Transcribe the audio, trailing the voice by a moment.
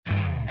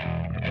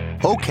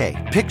Okay,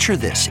 picture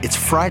this. It's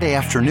Friday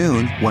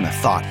afternoon when a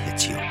thought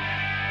hits you.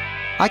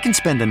 I can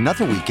spend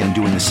another weekend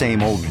doing the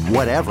same old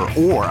whatever,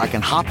 or I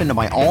can hop into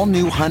my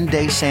all-new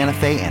Hyundai Santa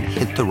Fe and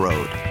hit the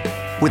road.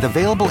 With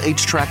available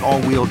H-Track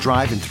all-wheel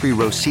drive and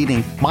 3-row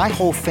seating, my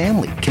whole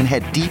family can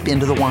head deep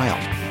into the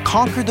wild.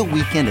 Conquer the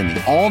weekend in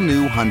the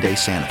all-new Hyundai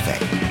Santa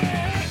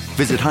Fe.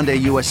 Visit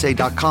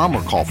HyundaiUSA.com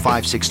or call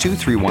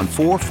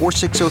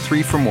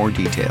 562-314-4603 for more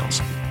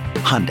details.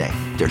 Hyundai,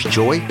 there's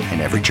joy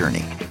in every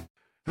journey.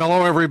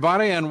 Hello,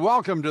 everybody, and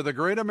welcome to the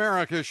Great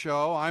America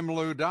Show. I'm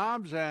Lou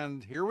Dobbs,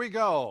 and here we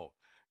go.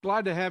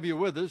 Glad to have you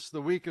with us.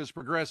 The week is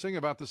progressing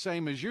about the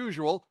same as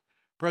usual.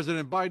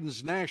 President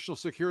Biden's national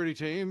security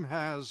team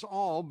has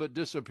all but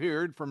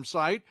disappeared from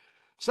sight.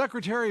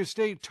 Secretary of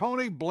State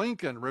Tony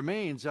Blinken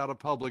remains out of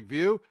public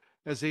view,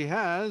 as he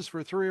has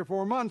for 3 or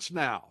 4 months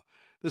now.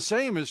 The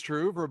same is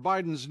true for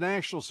Biden's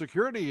national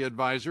security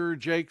advisor,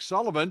 Jake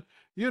Sullivan.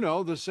 You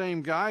know, the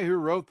same guy who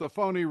wrote the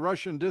phony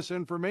Russian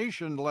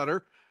disinformation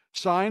letter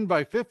signed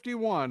by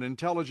 51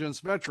 intelligence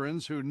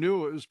veterans who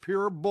knew it was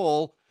pure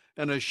bull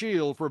and a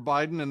shield for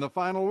Biden in the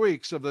final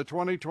weeks of the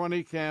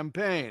 2020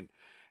 campaign.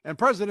 And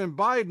President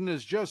Biden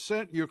has just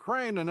sent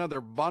Ukraine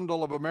another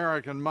bundle of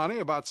American money,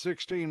 about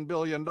 $16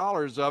 billion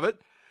of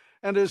it.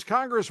 And as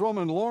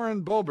Congresswoman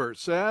Lauren Boebert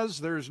says,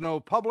 there's no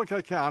public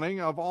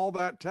accounting of all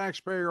that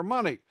taxpayer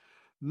money,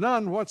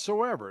 none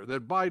whatsoever,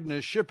 that Biden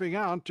is shipping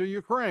out to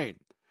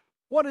Ukraine.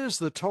 What is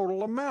the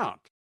total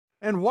amount?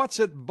 And what's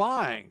it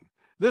buying?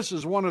 This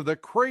is one of the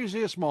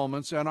craziest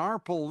moments in our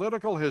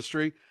political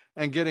history,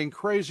 and getting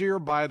crazier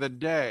by the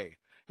day.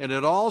 And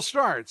it all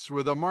starts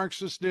with the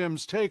Marxist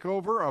Dems'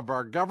 takeover of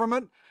our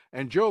government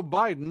and Joe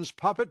Biden's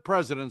puppet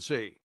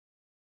presidency.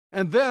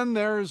 And then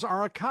there's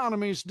our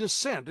economy's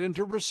descent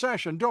into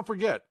recession. Don't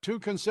forget, 2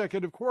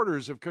 consecutive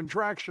quarters of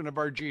contraction of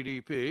our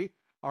GDP.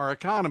 Our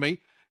economy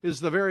is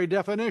the very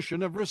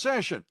definition of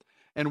recession.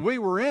 And we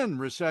were in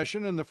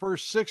recession in the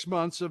first 6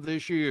 months of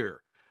this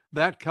year.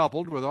 That,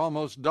 coupled with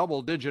almost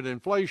double-digit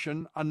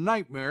inflation, a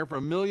nightmare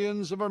for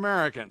millions of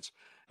Americans.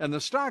 And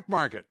the stock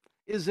market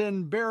is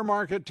in bear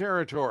market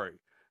territory.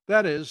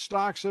 That is,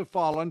 stocks have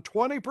fallen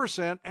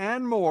 20%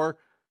 and more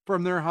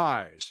from their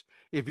highs.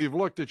 If you've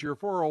looked at your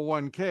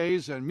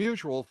 401ks and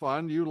mutual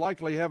fund, you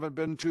likely haven't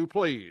been too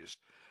pleased.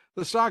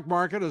 The stock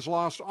market has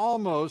lost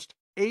almost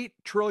 $8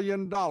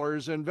 trillion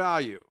in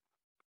value.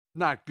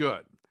 Not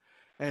good.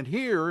 And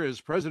here is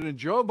President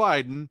Joe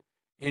Biden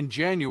in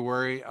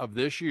January of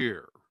this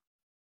year.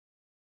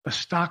 The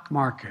stock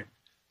market,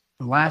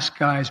 the last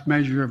guy's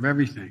measure of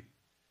everything,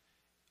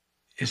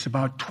 is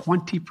about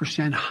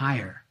 20%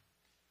 higher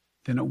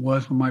than it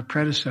was when my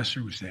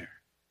predecessor was there.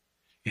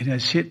 It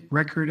has hit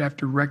record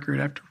after record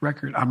after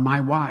record on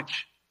my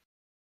watch.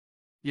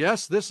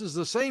 Yes, this is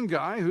the same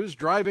guy who's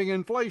driving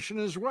inflation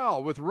as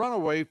well, with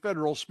runaway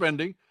federal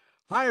spending,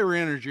 higher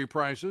energy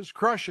prices,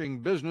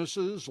 crushing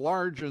businesses,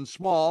 large and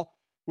small,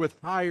 with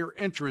higher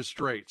interest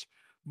rates.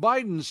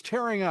 Biden's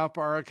tearing up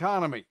our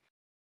economy.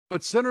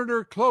 But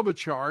Senator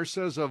Klobuchar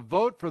says a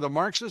vote for the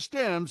Marxist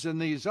Dems in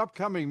these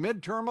upcoming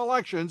midterm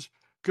elections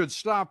could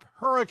stop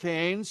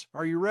hurricanes,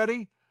 are you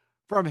ready,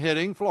 from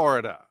hitting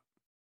Florida.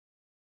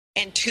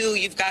 And 2,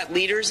 you've got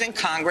leaders in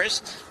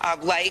Congress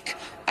like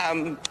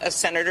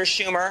Senator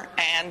Schumer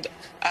and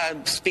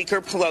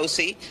Speaker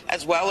Pelosi,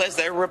 as well as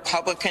their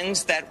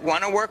Republicans that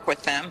want to work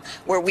with them,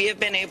 where we have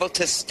been able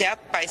to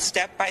step by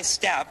step by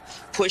step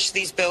push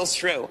these bills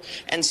through.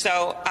 And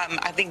so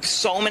I think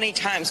so many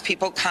times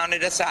people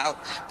counted us out,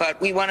 but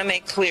we want to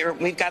make clear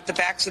we've got the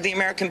backs of the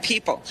American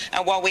people.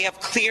 And while we have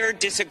clear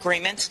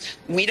disagreements,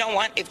 we don't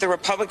want, if the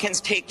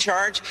Republicans take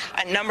charge,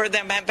 a number of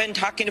them have been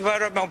talking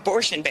about an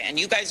abortion ban.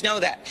 You guys know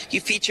that.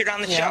 You featured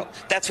on the show.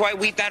 That's why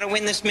we've got to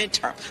win this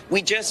midterm.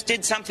 We just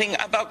did something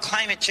about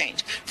climate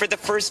change for the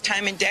first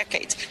time in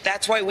decades.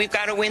 That's why we've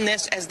got to win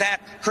this as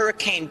that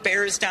hurricane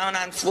bears down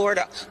on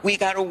Florida. We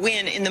got to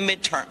win in the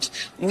midterms.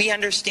 We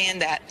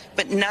understand that,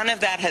 but none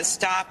of that has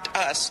stopped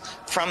us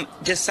from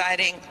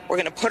deciding we're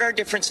going to put our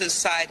differences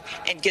aside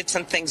and get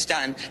some things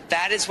done.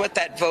 That is what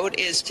that vote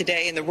is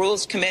today in the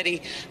Rules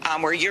Committee,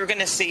 where you're going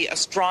to see a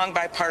strong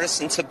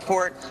bipartisan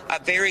support,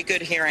 a very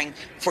good hearing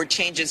for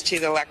changes to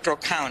the Electoral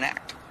Count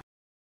Act.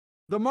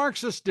 The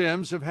Marxist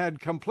Dems have had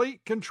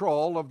complete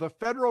control of the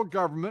federal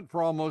government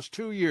for almost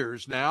 2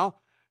 years now,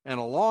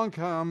 and along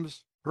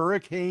comes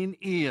Hurricane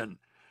Ian.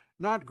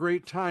 Not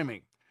great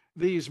timing.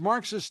 These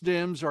Marxist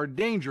Dems are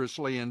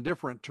dangerously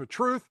indifferent to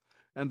truth,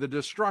 and the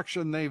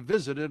destruction they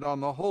visited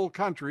on the whole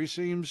country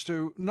seems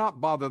to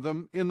not bother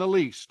them in the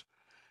least.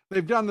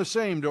 They've done the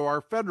same to our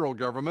federal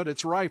government.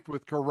 It's rife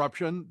with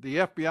corruption. The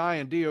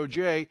FBI and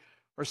DOJ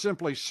are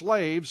simply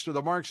slaves to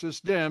the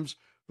Marxist Dems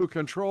who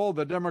control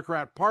the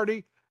Democrat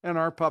Party and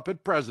our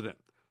puppet president,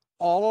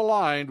 all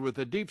aligned with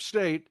the deep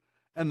state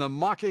and the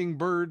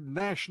mockingbird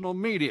national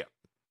media.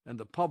 And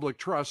the public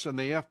trust in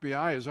the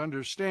FBI is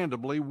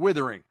understandably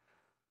withering.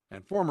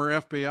 And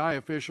former FBI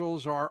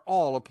officials are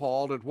all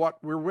appalled at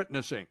what we're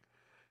witnessing.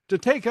 To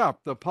take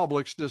up the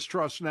public's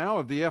distrust now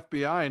of the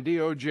FBI and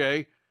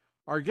DOJ,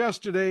 our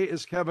guest today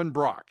is Kevin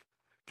Brock.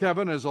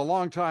 Kevin is a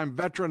longtime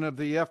veteran of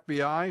the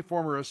FBI,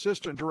 former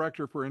Assistant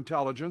Director for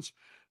Intelligence,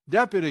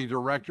 Deputy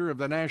Director of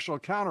the National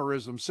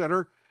Counterterrorism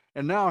Center,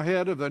 and now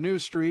head of the New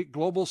Street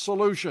Global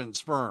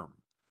Solutions firm.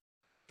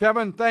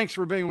 Kevin, thanks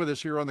for being with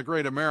us here on the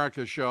Great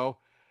America Show.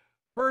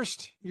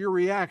 First, your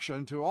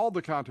reaction to all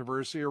the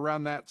controversy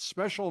around that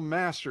special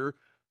master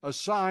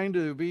assigned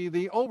to be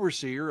the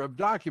overseer of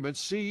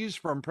documents seized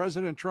from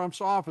President Trump's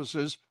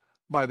offices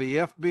by the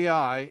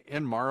FBI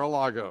in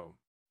Mar-a-Lago.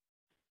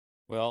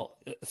 Well,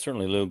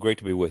 certainly, Lou, great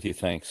to be with you.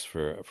 Thanks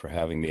for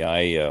having me.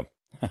 I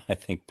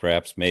think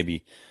perhaps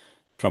maybe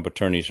Trump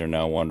attorneys are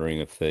now wondering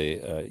if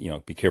they,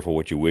 be careful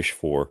what you wish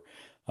for.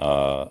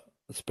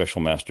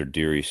 Special Master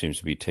Dearie seems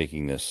to be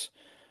taking this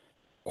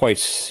quite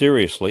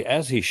seriously,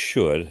 as he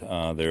should.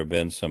 There have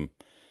been some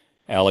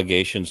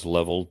allegations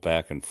leveled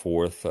back and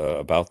forth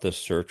about this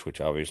search, which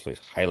obviously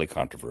is highly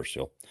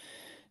controversial.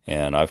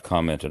 And I've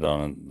commented on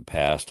it in the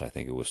past. I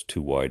think it was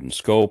too wide in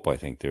scope. I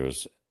think there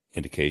was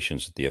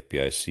indications that the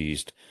FBI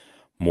seized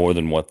more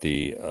than what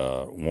the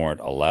warrant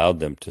allowed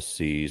them to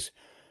seize.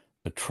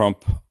 The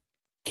Trump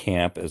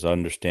camp is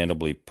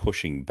understandably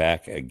pushing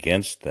back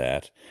against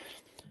that.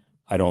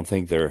 I don't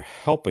think they're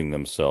helping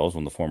themselves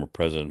when the former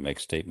president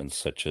makes statements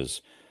such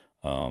as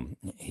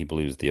he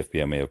believes the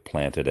FBI may have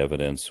planted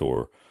evidence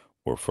or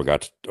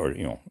forgot to,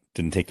 or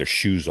didn't take their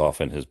shoes off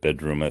in his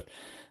bedroom.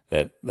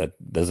 That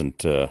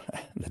doesn't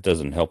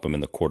help him in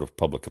the court of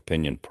public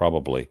opinion,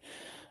 probably.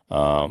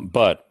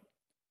 But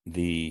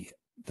the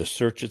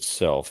search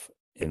itself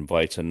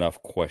invites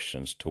enough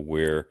questions to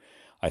where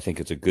I think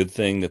it's a good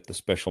thing that the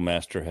special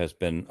master has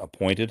been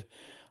appointed.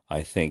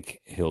 I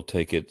think he'll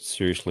take it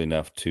seriously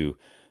enough to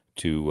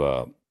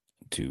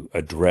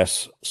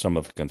address some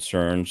of the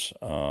concerns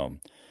on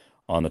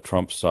the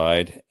Trump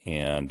side,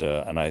 and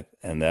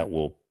that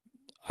will,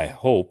 I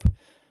hope,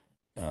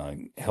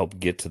 help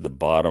get to the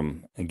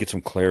bottom and get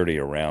some clarity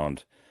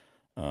around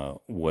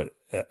what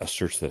a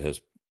search that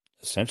has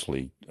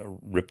essentially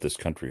ripped this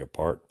country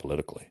apart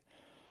politically.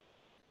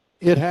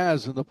 It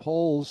has, and the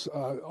polls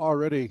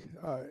already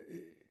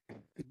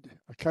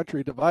a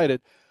country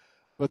divided,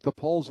 but the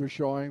polls are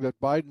showing that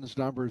Biden's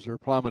numbers are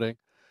plummeting,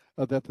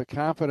 that the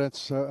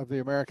confidence of the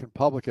American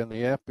public in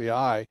the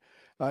FBI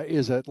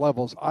is at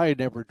levels I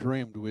never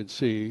dreamed we'd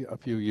see a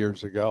few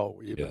years ago.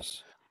 Even.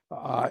 Yes.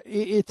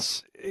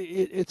 It's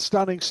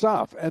stunning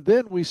stuff. And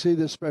then we see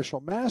this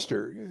special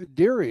master,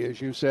 Dearie, as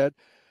you said.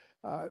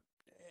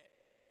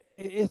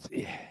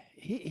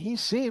 He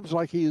seems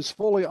like he is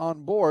fully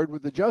on board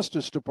with the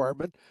Justice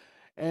Department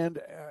and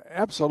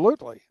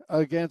absolutely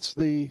against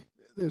the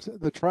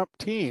Trump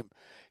team.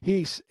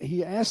 He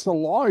asked the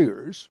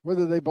lawyers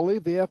whether they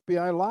believe the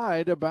FBI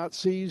lied about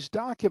seized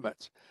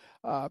documents.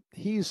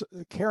 He's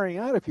carrying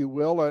out, if you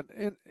will,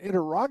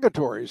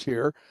 interrogatories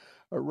here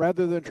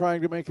rather than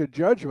trying to make a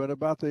judgment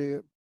about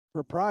the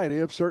propriety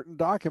of certain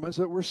documents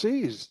that were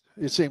seized,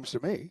 it seems to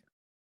me.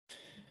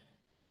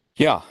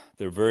 Yeah,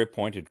 they're very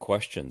pointed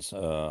questions.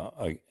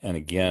 And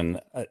again,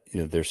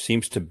 there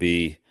seems to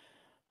be,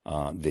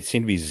 they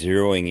seem to be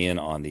zeroing in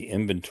on the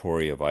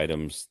inventory of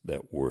items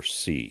that were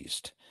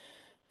seized.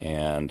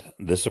 And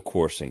this, of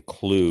course,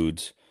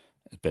 includes,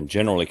 it's been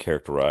generally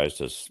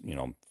characterized as,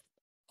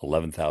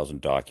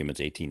 11,000 documents,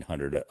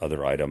 1,800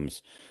 other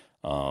items,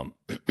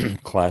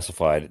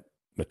 classified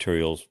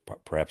materials,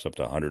 perhaps up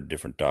to 100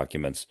 different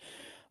documents.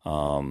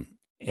 And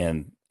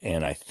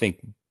I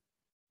think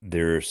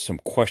there's some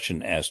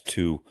question as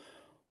to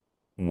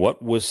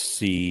what was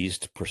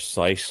seized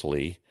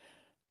precisely.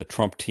 The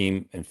Trump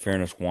team, in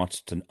fairness, wants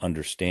to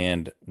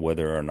understand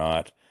whether or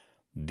not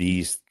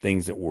these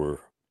things that were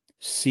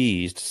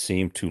seized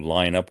seem to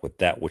line up with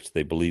that which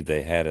they believe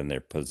they had in their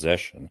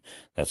possession.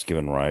 That's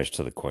given rise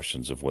to the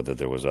questions of whether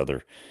there was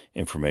other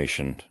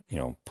information,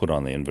 put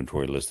on the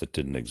inventory list that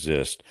didn't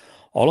exist.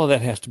 All of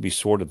that has to be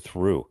sorted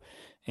through.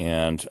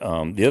 And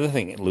the other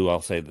thing, Lou,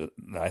 I'll say that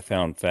I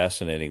found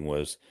fascinating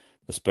was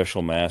the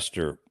special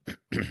master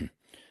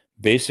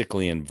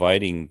basically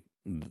inviting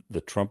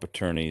the Trump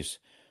attorneys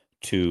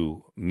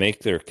to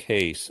make their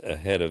case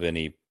ahead of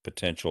any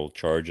potential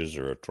charges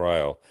or a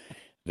trial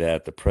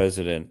that the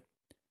president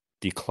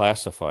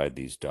declassified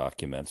these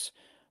documents.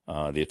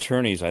 The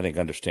attorneys, I think,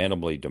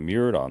 understandably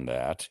demurred on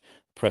that.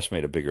 Press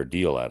made a bigger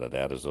deal out of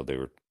that, as though they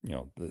were,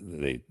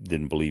 they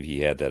didn't believe he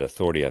had that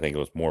authority. I think it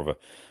was more of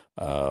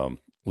a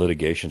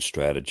litigation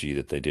strategy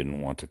that they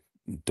didn't want to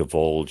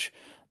divulge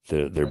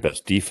their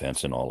best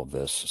defense in all of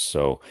this.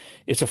 So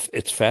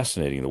it's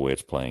fascinating the way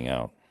it's playing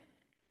out.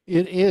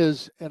 It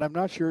is, and I'm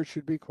not sure it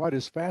should be quite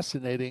as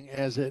fascinating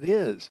as it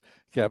is,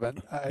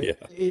 Kevin.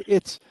 Yeah.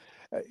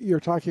 You're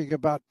talking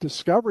about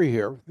discovery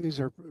here. These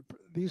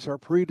are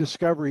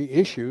pre-discovery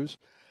issues.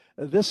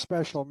 This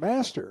special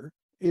master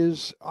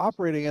is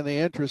operating in the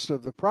interest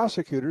of the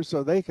prosecutors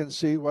so they can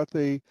see what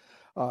the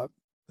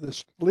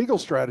legal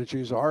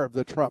strategies are of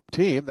the Trump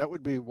team. That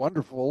would be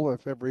wonderful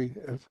if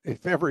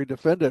every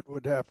defendant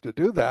would have to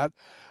do that.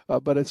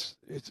 But it's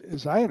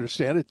as I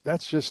understand it,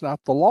 that's just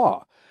not the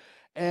law.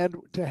 And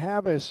to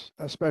have a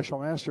special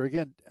master,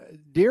 again,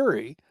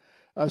 Dearie,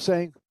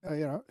 saying,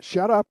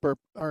 shut up or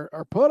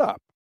put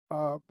up,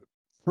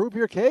 prove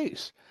your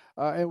case,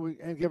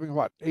 and giving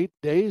what 8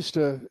 days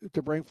to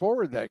bring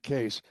forward that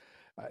case.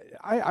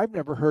 I've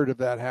never heard of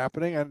that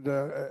happening, and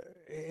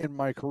in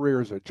my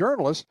career as a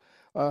journalist,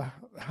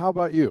 how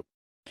about you?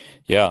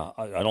 Yeah,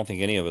 I don't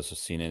think any of us have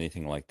seen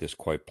anything like this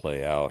quite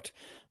play out.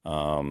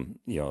 To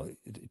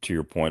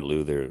your point,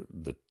 Lou,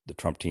 the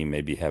Trump team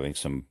may be having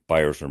some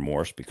buyer's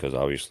remorse because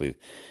obviously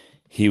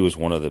he was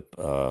one of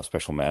the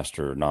special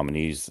master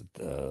nominees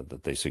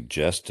that they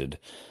suggested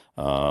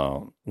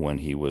when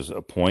he was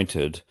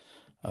appointed.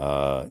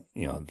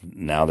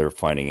 Now they're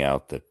finding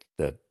out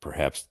that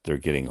perhaps they're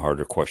getting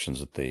harder questions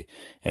that they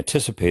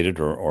anticipated,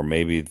 or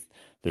maybe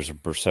there's a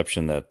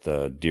perception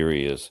that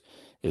Deary is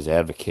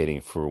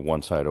advocating for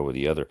one side over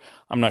the other.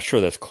 I'm not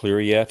sure that's clear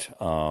yet,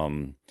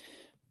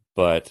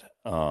 but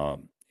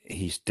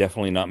he's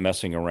definitely not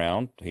messing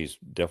around. He's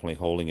definitely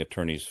holding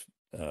attorneys'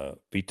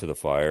 feet to the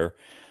fire.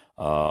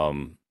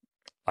 We'll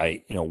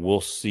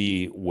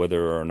see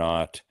whether or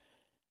not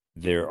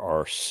there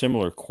are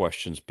similar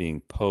questions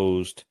being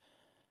posed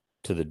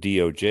to the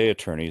DOJ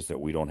attorneys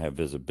that we don't have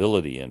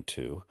visibility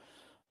into.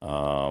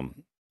 So,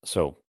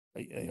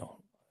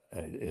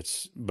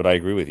 but I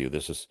agree with you.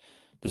 This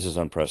is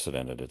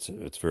unprecedented.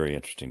 It's very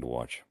interesting to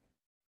watch.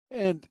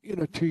 And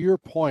to your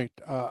point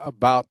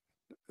about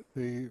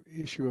the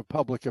issue of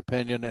public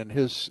opinion and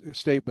his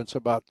statements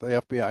about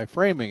the FBI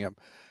framing him,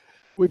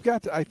 we've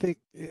got to, I think,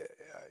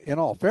 in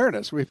all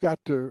fairness, we've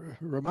got to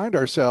remind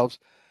ourselves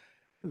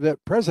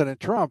that President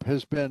Trump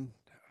has been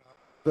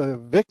the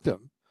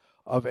victim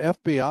of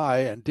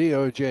FBI and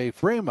DOJ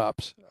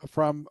frame-ups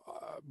from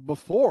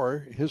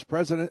before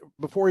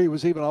he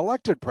was even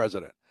elected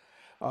president.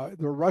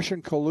 The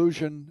Russian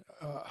collusion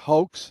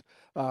hoax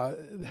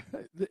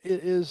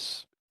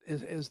is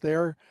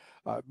there.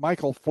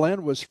 Michael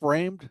Flynn was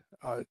framed,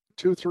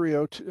 2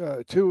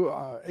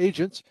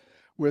 agents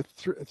with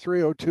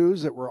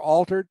 302s that were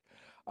altered.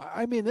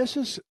 I mean, this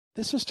is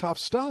tough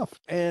stuff,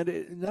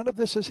 and none of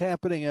this is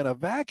happening in a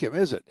vacuum,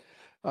 is it?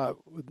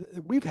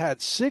 We've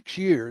had 6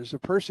 years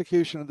of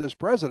persecution of this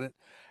president,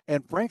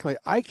 and frankly,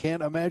 I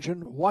can't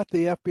imagine what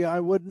the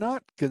FBI would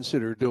not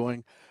consider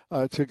doing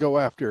to go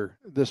after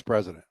this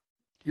president.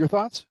 Your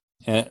thoughts?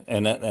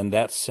 And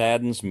that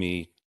saddens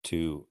me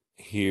to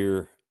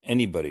hear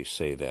anybody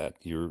say that.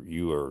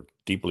 You are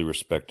deeply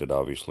respected,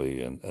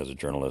 obviously, and as a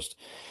journalist,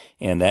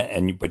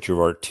 but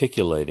you're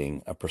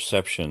articulating a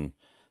perception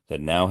that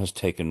now has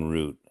taken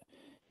root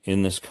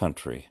in this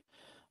country.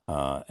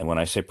 And when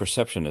I say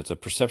perception, it's a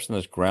perception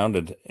that's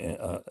grounded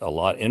a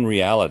lot in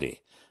reality.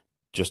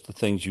 Just the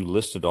things you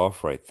listed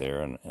off right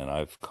there, and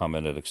I've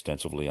commented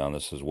extensively on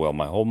this as well.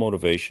 My whole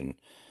motivation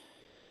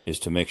is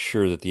to make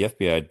sure that the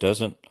FBI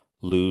doesn't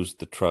lose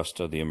the trust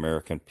of the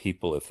American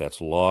people. If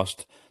that's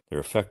lost, their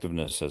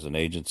effectiveness as an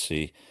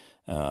agency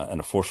and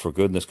a force for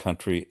good in this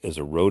country is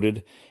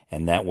eroded,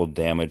 and that will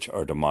damage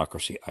our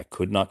democracy. I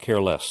could not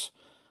care less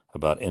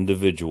about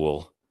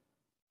individual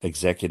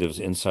executives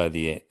inside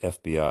the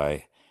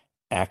FBI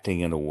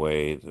acting in a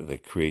way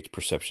that creates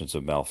perceptions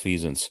of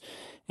malfeasance.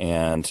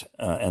 And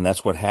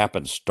that's what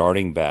happened,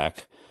 starting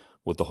back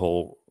with the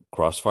whole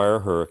Crossfire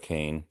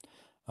Hurricane,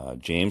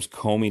 James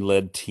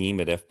Comey-led team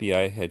at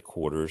FBI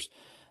headquarters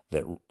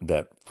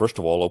that first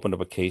of all opened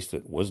up a case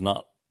that was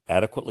not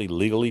adequately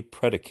legally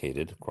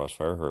predicated,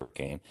 Crossfire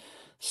Hurricane.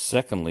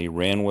 Secondly,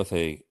 ran with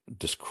a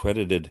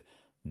discredited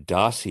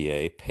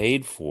dossier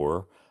paid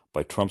for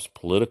by Trump's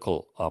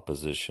political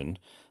opposition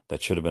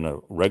that should have been a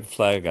red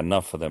flag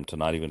enough for them to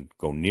not even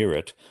go near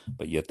it,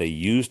 but yet they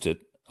used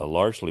it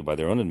largely by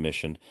their own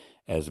admission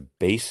as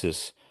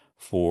basis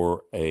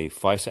for a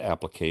FISA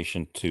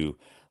application to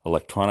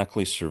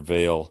electronically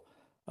surveil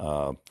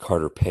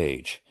Carter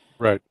Page.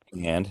 Right.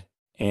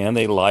 And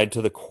they lied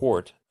to the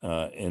court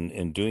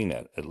in doing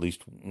that. At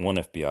least one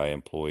FBI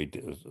employee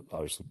was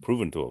obviously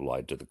proven to have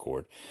lied to the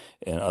court,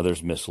 and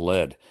others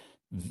misled.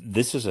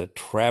 This is a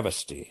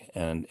travesty,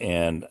 and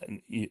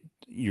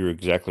you're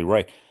exactly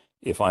right.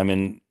 If I'm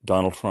in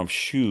Donald Trump's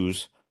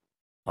shoes,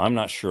 I'm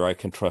not sure I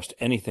can trust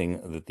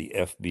anything that the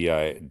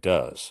FBI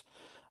does.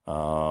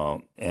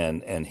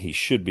 And he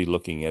should be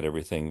looking at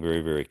everything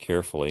very, very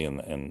carefully,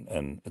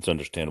 and it's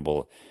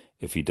understandable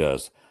if he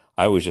does.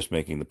 I was just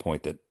making the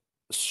point that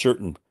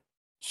certain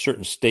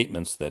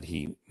statements that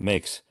he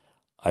makes,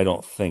 I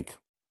don't think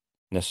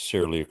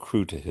necessarily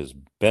accrue to his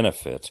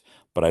benefit,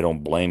 but I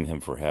don't blame him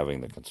for having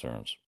the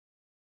concerns.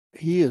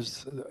 He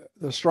is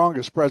the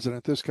strongest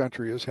president this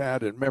country has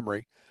had in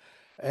memory.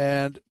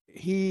 And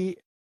he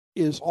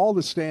is all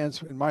that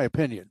stands, in my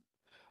opinion,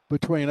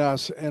 between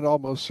us and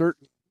almost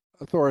certain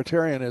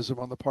authoritarianism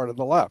on the part of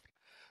the left.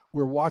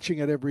 We're watching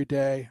it every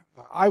day.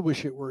 I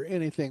wish it were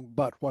anything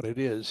but what it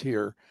is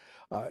here.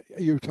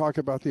 You talk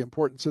about the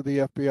importance of the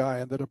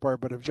FBI and the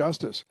Department of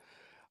Justice.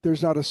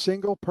 There's not a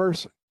single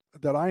person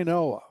that I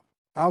know of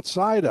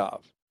outside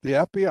of the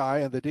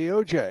FBI and the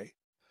DOJ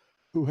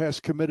who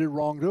has committed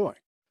wrongdoing.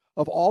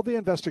 Of all the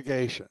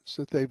investigations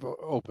that they've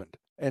opened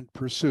and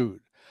pursued,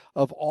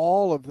 of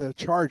all of the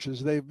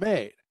charges they've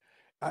made,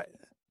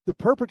 the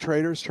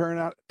perpetrators turn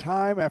out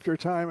time after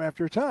time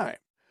after time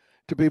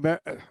to be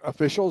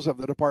officials of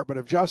the Department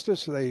of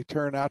Justice. They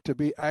turn out to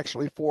be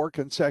actually 4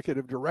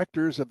 consecutive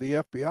directors of the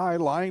FBI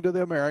lying to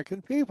the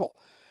American people.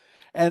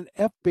 And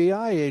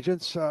FBI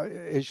agents,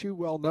 as you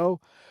well know,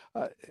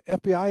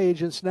 FBI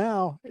agents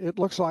now, it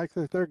looks like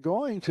that they're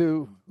going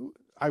to,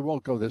 I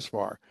won't go this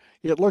far.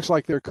 It looks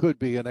like there could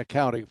be an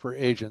accounting for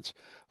agents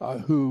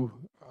who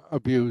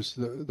abused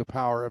the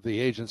power of the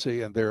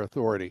agency and their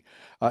authority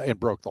and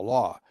broke the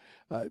law.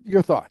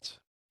 Your thoughts?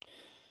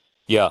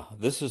 Yeah,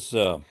 this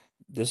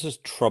is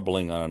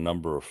troubling on a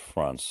number of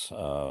fronts.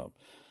 To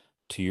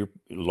your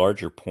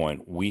larger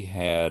point, we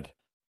had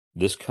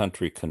this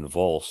country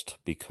convulsed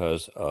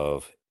because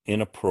of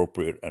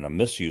inappropriate and a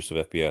misuse of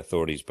FBI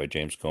authorities by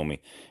James Comey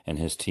and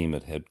his team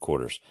at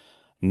headquarters,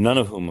 none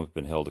of whom have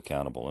been held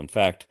accountable. In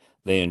fact,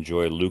 they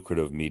enjoy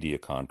lucrative media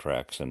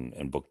contracts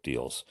and book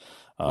deals.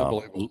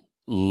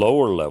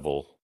 Lower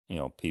level,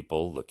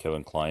 people, the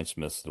Kevin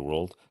Kleinsmiths of the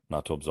world,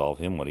 not to absolve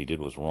him, what he did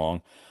was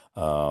wrong,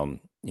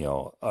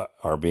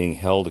 are being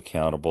held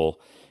accountable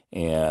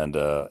and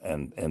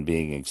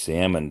being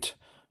examined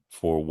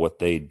for what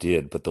they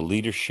did. But the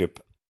leadership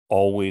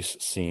always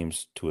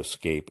seems to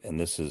escape, and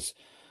this is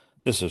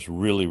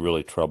really,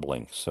 really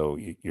troubling. So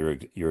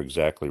you're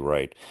exactly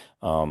right.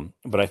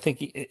 But I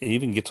think it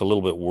even gets a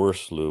little bit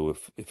worse, Lou,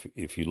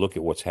 if you look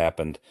at what's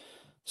happened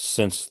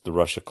since the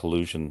Russia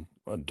collusion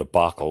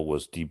debacle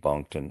was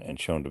debunked and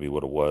shown to be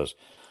what it was.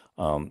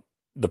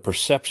 The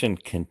perception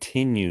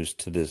continues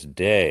to this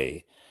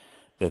day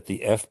that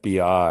the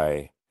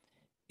FBI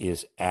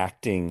is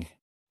acting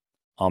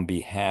on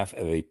behalf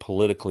of a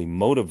politically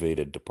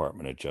motivated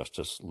Department of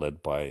Justice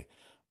led by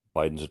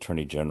Biden's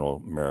Attorney General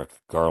Merrick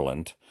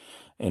Garland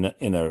in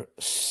a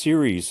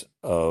series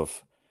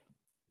of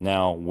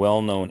now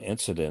well-known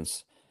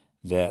incidents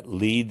that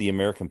lead the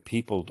American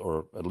people,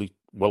 or at least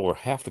well over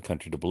half the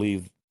country, to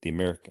believe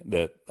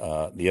that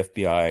the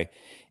FBI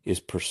is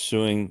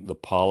pursuing the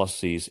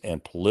policies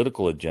and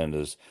political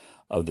agendas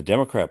of the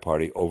Democrat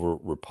Party over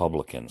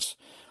Republicans.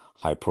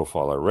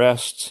 High-profile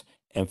arrests,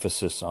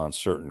 emphasis on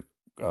certain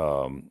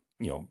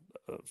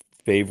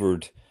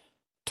favored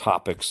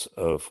topics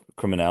of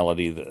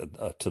criminality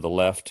to the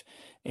left,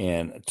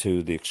 and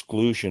to the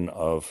exclusion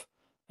of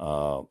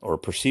or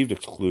perceived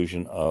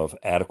exclusion of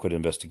adequate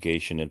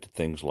investigation into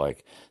things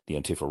like the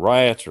Antifa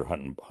riots or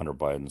Hunter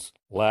Biden's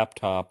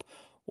laptop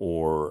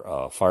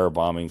or fire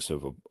bombings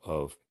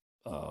of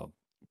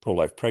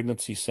pro-life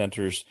pregnancy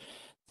centers.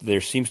 There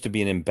seems to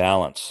be an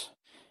imbalance,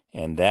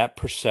 and that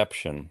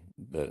perception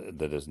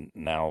that is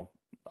now,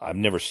 I've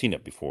never seen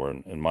it before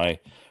in my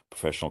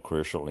professional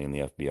career, certainly in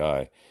the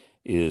FBI,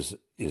 is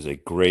a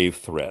grave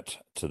threat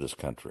to this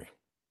country.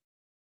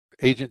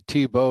 Agent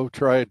Thibault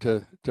tried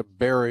to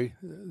bury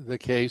the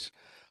case.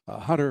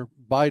 Hunter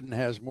Biden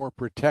has more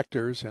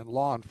protectors and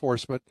law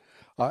enforcement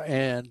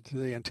and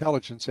the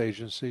intelligence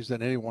agencies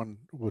than anyone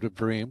would have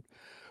dreamed.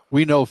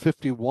 We know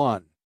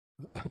 51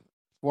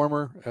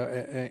 former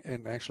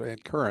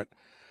and current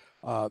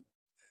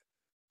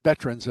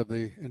veterans of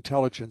the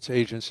intelligence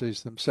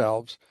agencies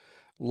themselves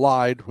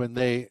lied when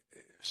they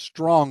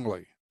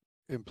strongly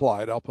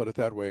implied, I'll put it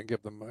that way and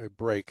give them a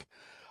break,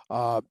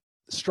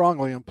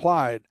 strongly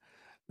implied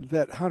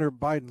that Hunter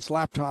Biden's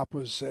laptop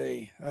was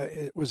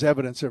it was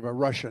evidence of a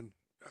Russian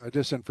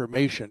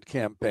disinformation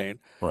campaign,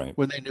 right,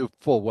 when they knew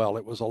full well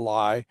it was a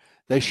lie.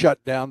 They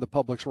shut down the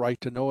public's right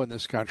to know in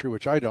this country,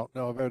 which I don't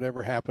know of it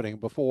ever happening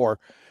before,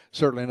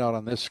 certainly not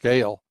on this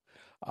scale.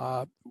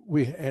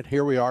 And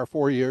here we are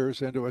 4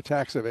 years into a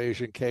tax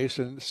evasion case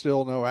and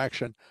still no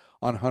action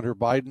on Hunter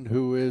Biden,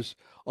 who is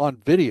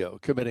on video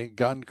committing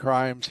gun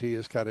crimes. He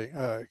is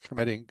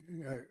committing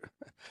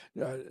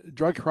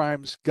drug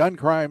crimes, gun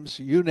crimes,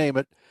 you name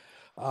it.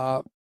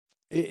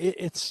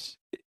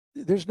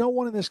 There's no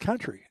one in this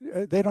country.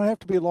 They don't have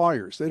to be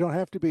lawyers. They don't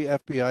have to be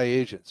FBI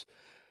agents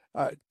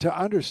to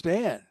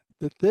understand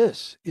that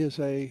this is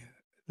a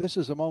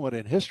moment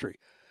in history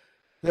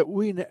that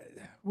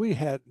we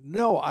had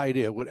no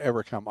idea would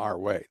ever come our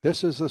way.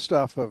 This is the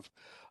stuff of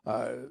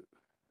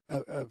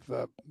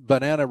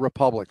banana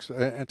republics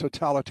and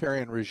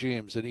totalitarian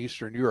regimes in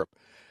Eastern Europe.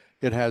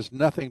 It has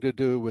nothing to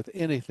do with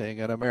anything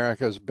in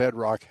America's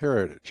bedrock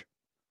heritage.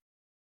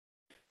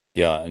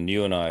 Yeah, and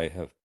you and I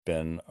have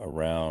been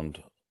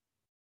around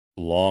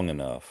long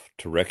enough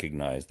to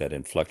recognize that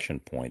inflection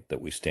point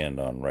that we stand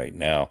on right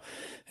now.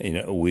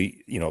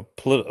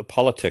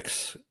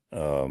 Politics,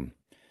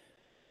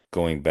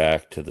 going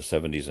back to the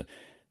 70s,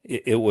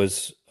 it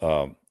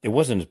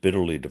wasn't as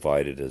bitterly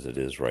divided as it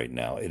is right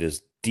now. It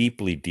is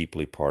deeply,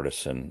 deeply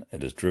partisan.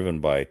 It is driven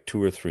by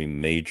 2 or 3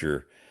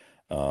 major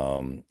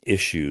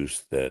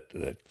issues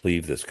that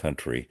cleave this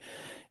country,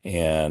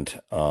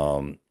 and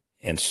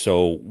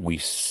so we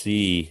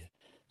see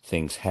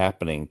things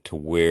happening to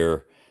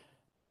where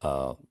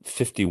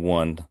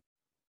 51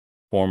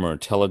 former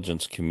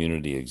intelligence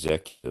community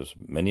executives,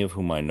 many of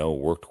whom I know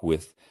worked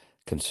with,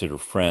 consider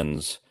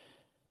friends,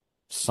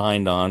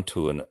 signed on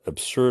to an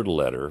absurd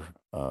letter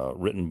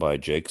written by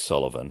Jake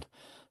Sullivan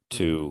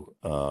to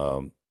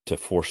to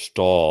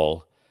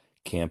forestall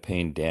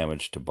campaign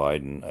damage to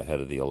Biden ahead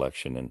of the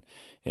election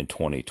in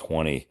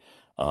 2020.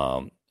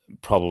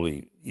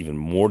 Probably even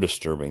more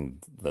disturbing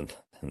than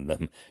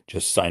them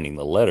just signing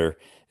the letter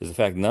is the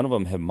fact none of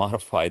them have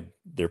modified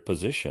their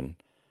position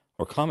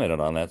or commented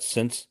on that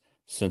since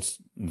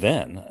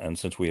then, and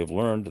since we have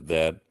learned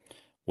that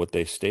what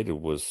they stated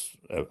was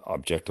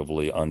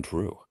objectively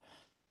untrue.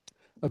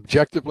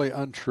 Objectively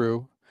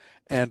untrue.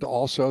 And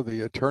also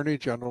the Attorney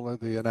General of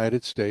the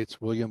United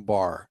States, William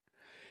Barr,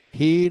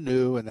 he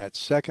knew in that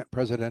second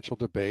presidential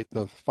debate,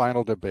 the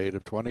final debate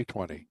of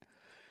 2020,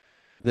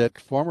 that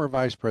former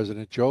Vice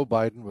President Joe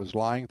Biden was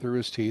lying through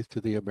his teeth to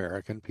the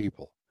American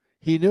people.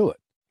 He knew it.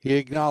 He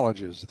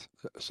acknowledges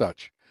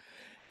such.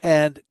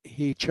 And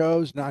he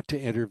chose not to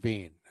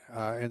intervene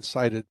and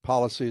cited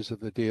policies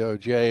of the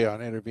DOJ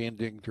on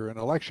intervening during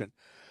an election.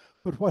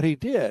 But what he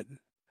did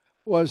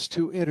was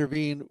to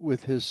intervene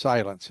with his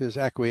silence, his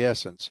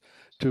acquiescence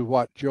to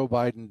what Joe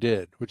Biden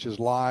did, which is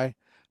lie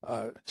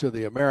to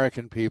the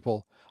American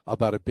people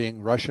about it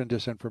being Russian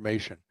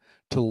disinformation,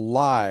 to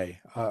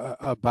lie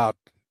about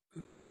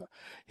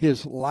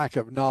his lack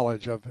of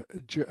knowledge of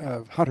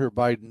Hunter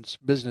Biden's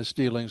business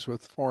dealings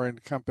with foreign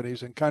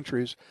companies and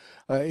countries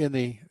in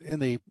the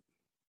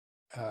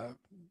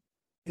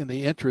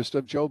interest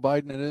of Joe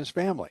Biden and his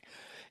family.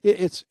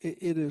 It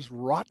is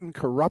rotten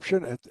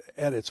corruption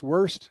at its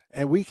worst,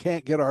 and we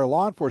can't get our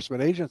law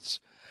enforcement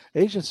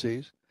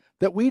agencies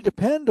that we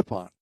depend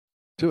upon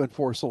to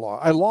enforce the law.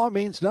 A law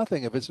means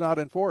nothing if it's not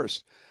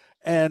enforced.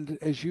 And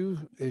as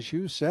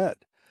you said,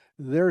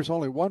 there's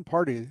only one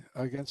party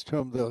against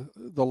whom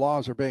the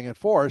laws are being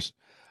enforced,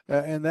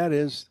 and that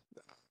is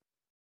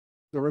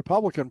the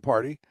Republican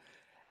Party.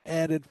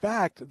 And in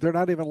fact, they're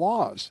not even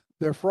laws;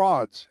 they're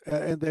frauds,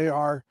 and they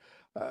are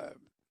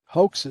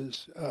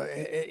hoaxes.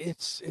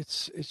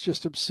 It's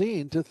just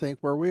obscene to think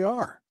where we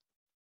are.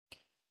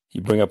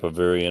 You bring up a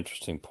very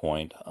interesting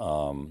point,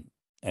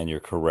 and you're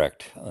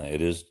correct.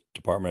 It is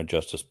Department of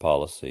Justice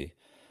policy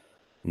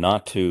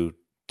not to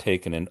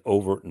take an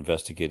overt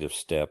investigative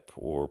step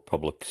or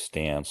public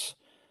stance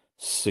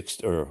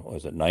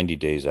 90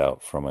 days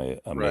out from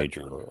a Right.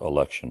 major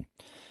election.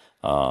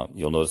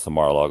 You'll notice the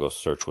Mar-a-Lago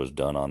search was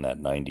done on that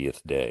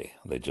 90th day.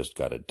 They just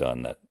got it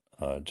done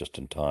just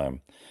in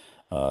time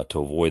to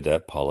avoid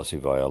that policy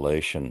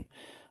violation.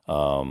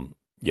 The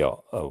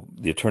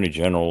Attorney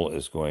General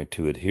is going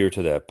to adhere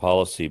to that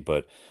policy,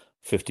 but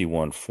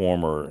 51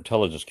 former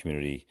intelligence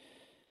community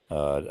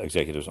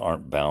executives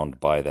aren't bound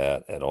by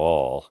that at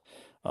all.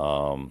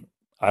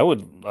 I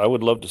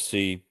would love to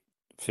see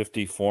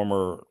 50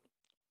 former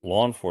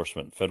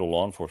federal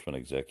law enforcement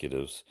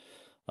executives,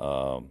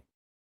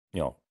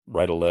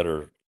 write a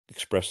letter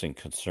expressing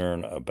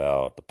concern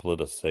about the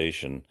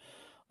politicization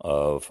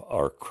of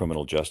our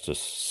criminal justice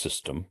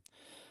system.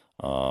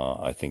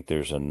 I think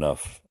there's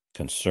enough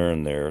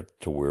concern there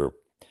to where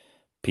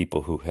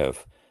people who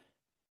have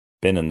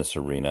been in this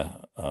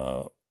arena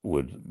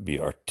would be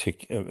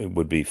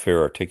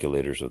fair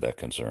articulators of that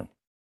concern.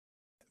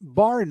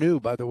 Barr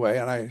knew, by the way,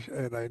 and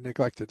I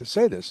neglected to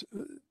say this,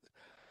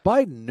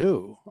 Biden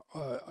knew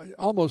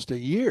almost a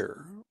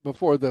year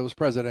before those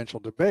presidential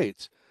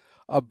debates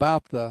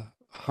about the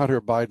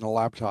Hunter Biden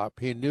laptop.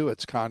 He knew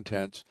its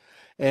contents,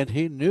 and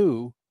he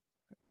knew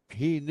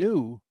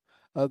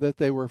that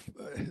they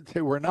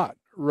were not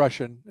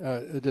Russian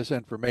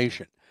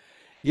disinformation.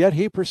 Yet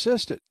he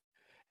persisted.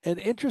 And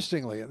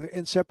interestingly,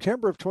 in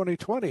September of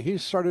 2020, he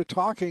started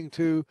talking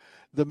to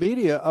the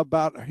media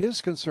about his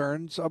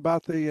concerns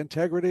about the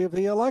integrity of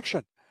the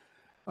election,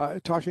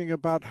 talking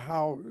about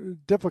how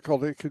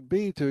difficult it could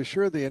be to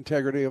assure the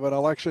integrity of an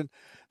election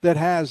that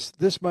has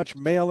this much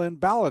mail-in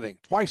balloting,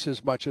 twice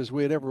as much as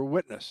we had ever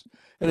witnessed.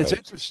 And It's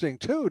interesting,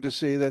 too, to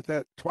see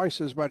that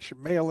twice as much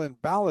mail-in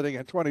balloting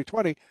in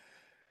 2020,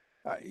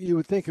 you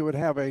would think it would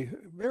have a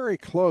very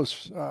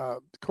close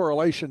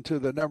correlation to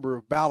the number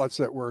of ballots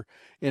that were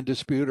in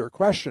dispute or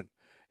question.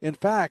 In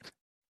fact,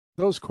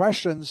 those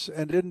questions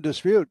and in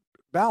dispute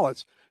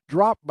ballots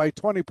dropped by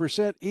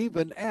 20%,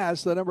 even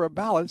as the number of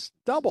ballots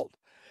doubled.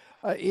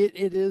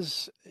 It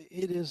is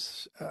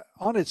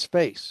on its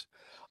face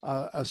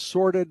a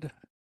sordid,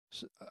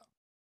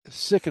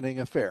 sickening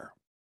affair.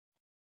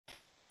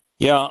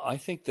 Yeah, I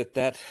think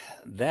that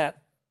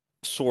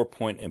sore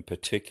point in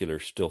particular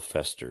still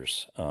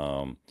festers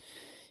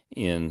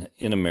in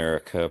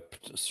America,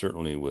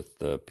 certainly with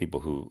the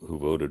people who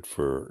voted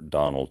for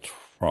Donald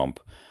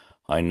Trump.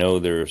 I know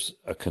there's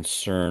a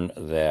concern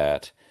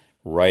that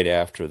right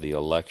after the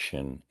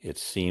election, it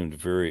seemed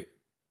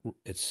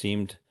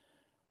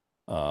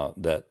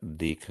that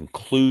the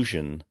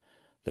conclusion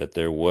that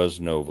there was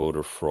no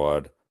voter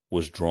fraud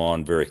was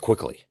drawn very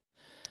quickly.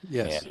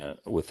 Yes. And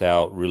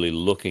without really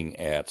looking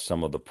at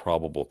some of the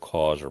probable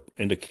cause or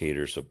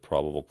indicators of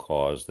probable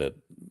cause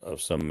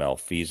of some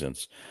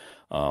malfeasance.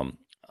 I'm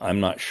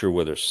not sure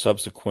whether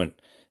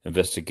subsequent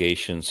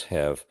investigations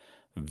have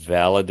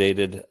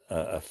validated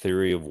a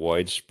theory of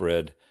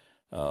widespread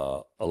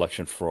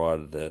election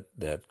fraud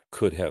that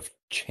could have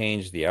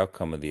changed the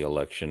outcome of the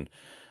election.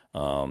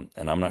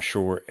 And I'm not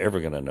sure we're ever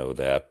going to know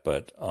that,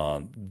 but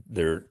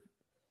there,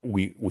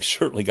 we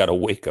certainly got a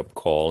wake up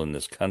call in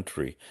this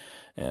country,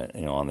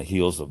 on the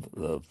heels of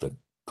the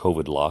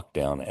COVID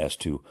lockdown as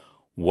to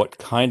what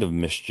kind of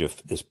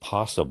mischief is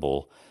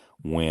possible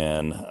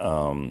when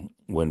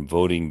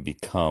voting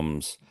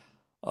becomes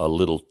a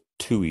little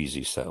too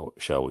easy, so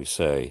shall we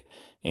say,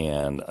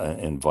 and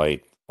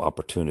invite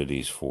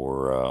opportunities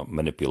for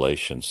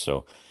manipulation.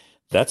 So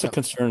that's a Yeah.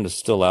 concern that's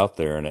still out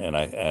there, and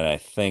I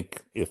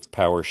think if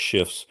power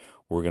shifts,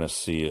 we're going to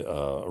see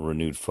a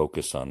renewed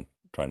focus on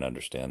trying to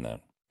understand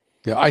that.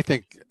 Yeah, I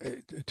think,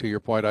 to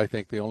your point, I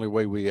think the only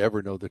way we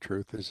ever know the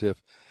truth is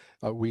if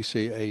we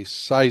see a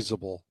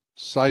sizable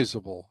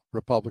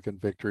Republican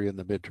victory in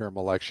the midterm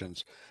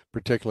elections,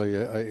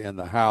 particularly in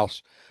the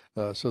House,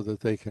 so that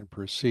they can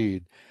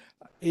proceed.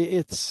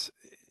 It's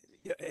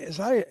as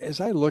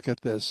I look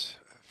at this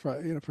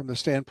from the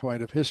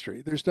standpoint of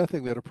history, there's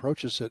nothing that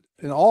approaches it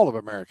in all of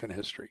American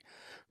history.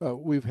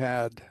 We've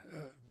had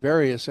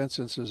various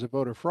instances of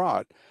voter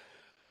fraud,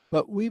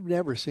 but we've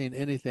never seen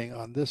anything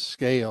on this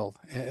scale,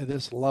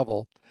 this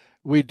level.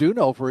 We do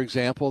know, for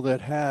example,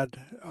 that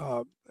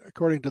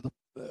according to the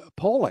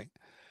polling,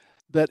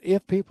 that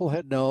if people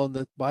had known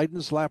that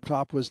Biden's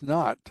laptop was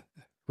not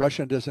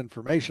Russian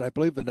disinformation, I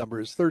believe the number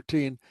is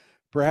 13,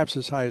 perhaps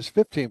as high as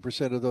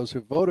 15% of those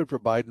who voted for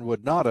Biden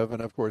would not have.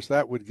 And of course,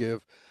 that would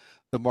give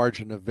the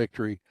margin of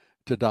victory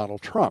to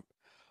Donald Trump.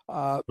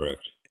 Uh,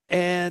 Correct.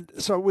 and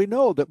so we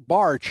know that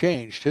Barr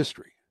changed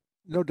history,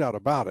 no doubt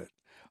about it.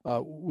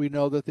 We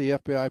know that the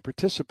FBI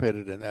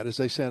participated in that as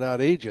they sent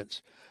out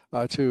agents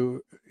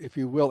to, if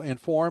you will,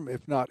 inform,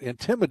 if not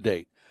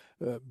intimidate,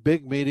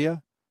 big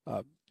media,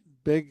 uh,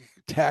 big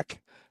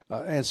tech,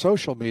 and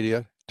social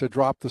media to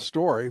drop the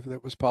story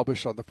that was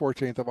published on the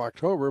 14th of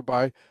October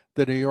by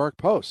the New York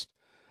Post.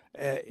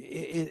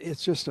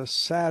 It's just a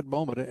sad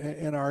moment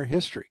in our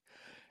history.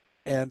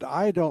 And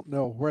I don't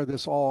know where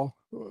this all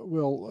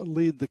will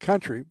lead the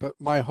country, but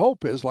my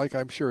hope is, like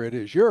I'm sure it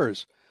is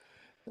yours,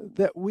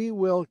 that we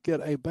will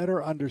get a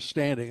better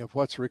understanding of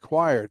what's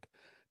required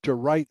to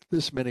right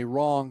this many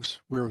wrongs.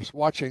 We're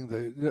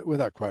watching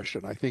without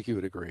question, I think you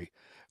would agree,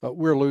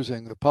 we're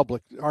losing the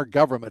public, our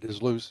government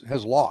has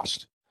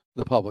lost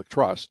the public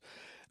trust.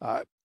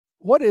 Uh,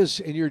 what is,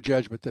 in your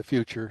judgment, the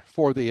future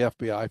for the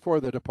FBI, for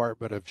the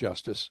Department of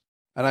Justice?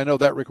 And I know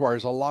that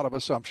requires a lot of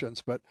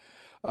assumptions, but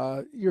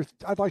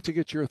I'd like to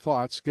get your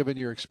thoughts, given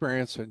your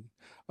experience and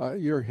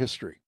your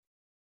history.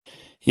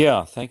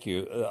 Yeah, thank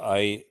you.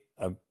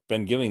 I've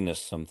been giving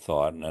this some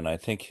thought, and I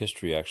think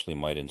history actually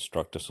might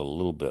instruct us a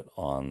little bit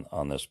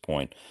on this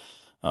point.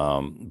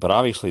 But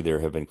obviously, there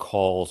have been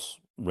calls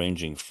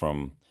ranging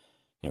from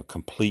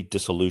complete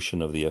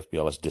dissolution of the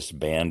FBI. Let's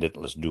disband it.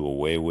 Let's do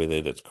away with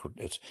it.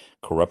 It's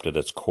corrupt at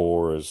its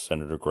core, as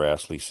Senator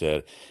Grassley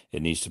said.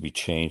 It needs to be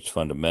changed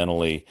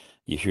fundamentally.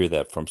 You hear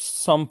that from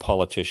some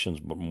politicians,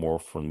 but more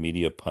from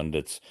media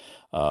pundits.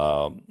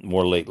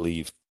 More lately,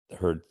 you've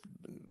heard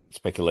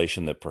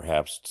speculation that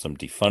perhaps some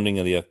defunding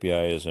of the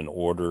FBI is in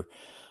order,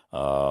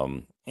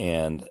 and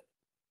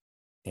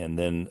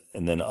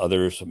then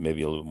others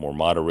maybe a little more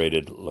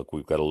moderated. Look,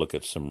 we've got to look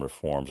at some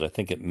reforms. I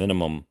think at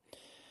minimum,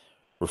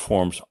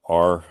 reforms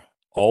are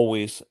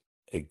always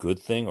a good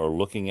thing, or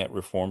looking at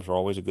reforms are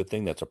always a good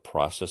thing. That's a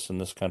process in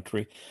this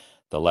country.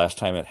 The last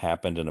time it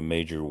happened in a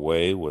major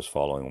way was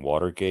following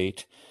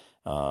Watergate,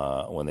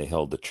 when they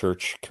held the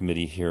Church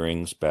Committee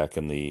hearings back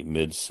in the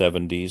mid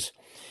 70s.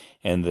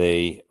 And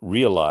they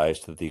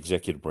realized that the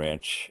executive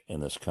branch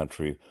in this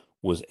country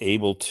was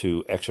able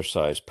to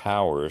exercise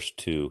powers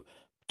to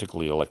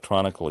particularly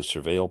electronically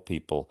surveil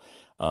people,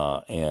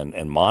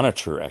 and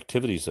monitor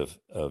activities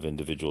of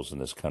individuals in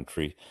this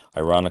country.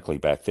 Ironically,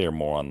 back there,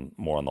 more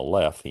on the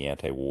left, the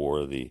anti-war,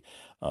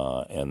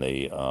 and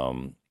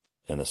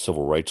the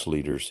civil rights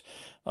leaders,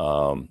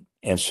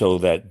 and so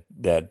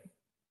that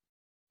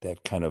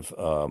kind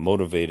of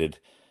motivated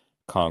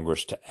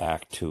Congress to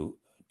act to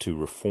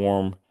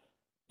reform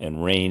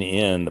and rein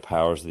in the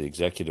powers of the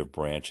executive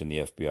branch and the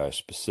FBI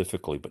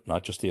specifically, but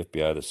not just the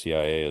FBI, the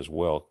CIA as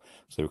well,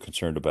 because they were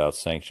concerned about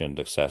sanctioned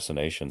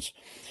assassinations.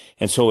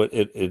 And so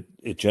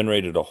it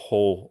generated a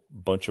whole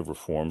bunch of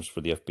reforms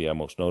for the FBI,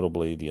 most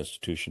notably the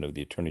institution of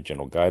the Attorney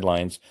General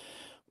Guidelines,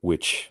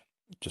 which,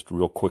 just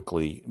real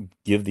quickly,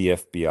 give the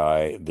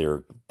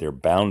FBI their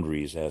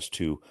boundaries as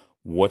to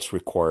what's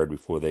required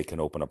before they can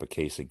open up a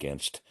case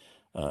against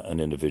an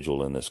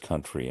individual in this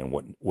country, and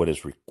what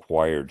is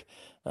required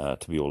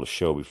to be able to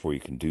show before you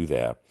can do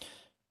that.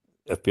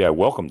 FBI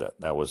welcomed that.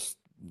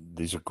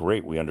 These are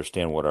great. We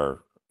understand what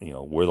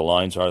where the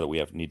lines are that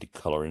we need to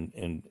color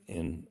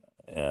in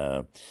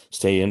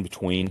stay in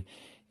between,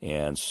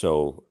 and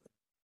so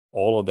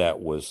all of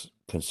that was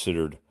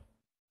considered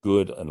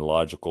good and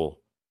logical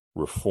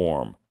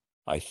reform.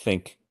 I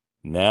think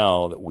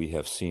now that we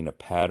have seen a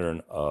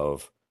pattern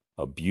of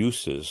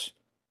abuses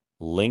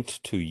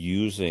linked to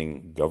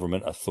using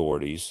government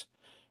authorities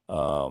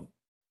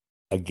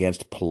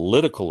against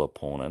political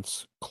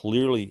opponents,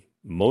 clearly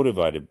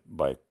motivated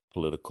by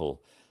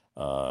political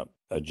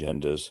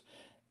agendas,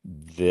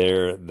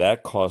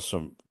 that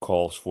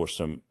calls for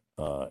some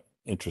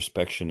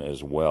introspection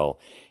as well,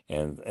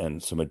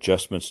 and some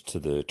adjustments to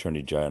the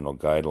Attorney General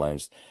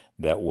guidelines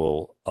that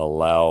will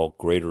allow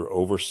greater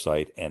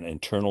oversight and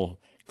internal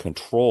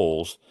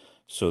controls,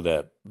 so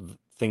that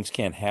things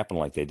can't happen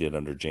like they did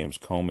under James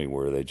Comey,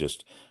 where they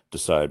just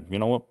decide, you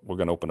know what, we're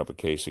going to open up a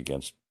case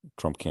against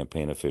Trump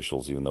campaign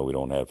officials, even though we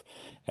don't have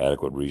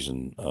adequate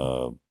reason,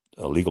 a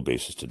legal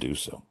basis to do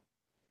so.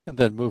 And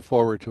then move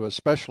forward to a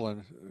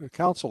special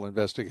counsel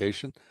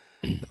investigation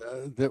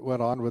that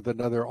went on with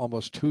another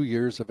almost 2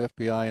 years of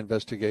FBI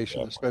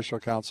investigation, a special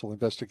counsel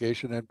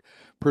investigation, and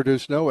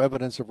produced no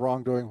evidence of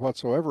wrongdoing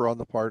whatsoever on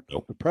the part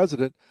of the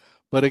president.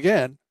 But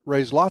again,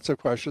 raised lots of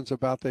questions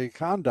about the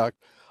conduct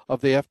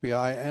of the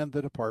FBI and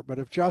the Department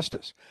of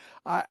Justice.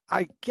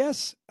 I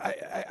guess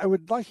I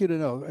would like you to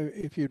know,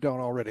 if you don't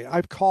already,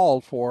 I've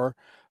called for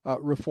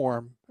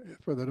reform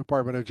for the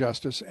Department of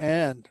Justice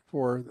and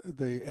for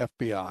the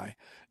FBI,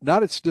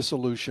 not its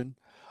dissolution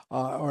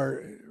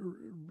or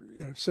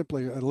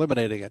simply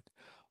eliminating it,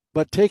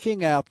 but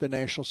taking out the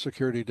National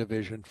Security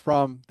Division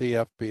from the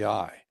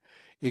FBI.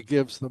 It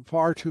gives them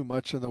far too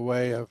much in the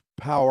way of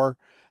power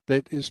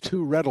that is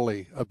too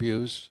readily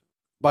abused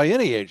by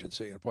any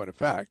agency, in point of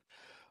fact.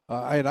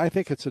 And I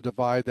think it's a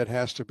divide that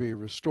has to be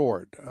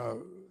restored.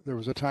 There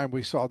was a time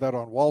we saw that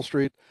on Wall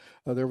Street.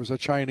 There was a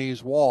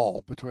Chinese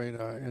wall between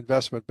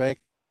investment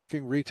banking,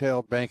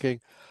 retail banking.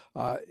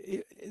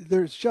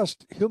 There's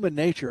just, human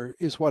nature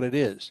is what it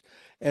is.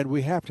 And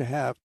we have to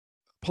have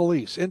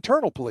police,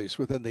 internal police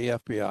within the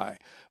FBI.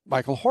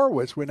 Michael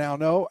Horowitz, we now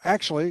know,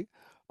 actually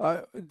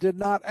did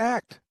not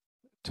act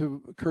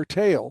to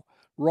curtail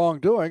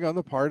wrongdoing on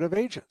the part of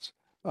agents.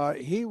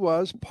 He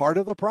was part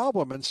of the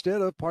problem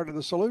instead of part of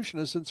the solution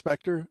as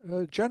Inspector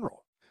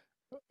General.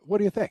 What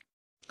do you think?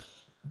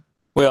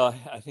 Well,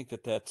 I think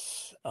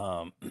that's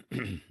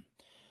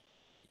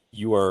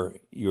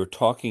you're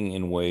talking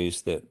in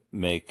ways that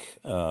make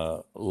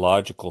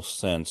logical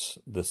sense.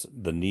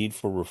 The need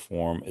for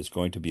reform is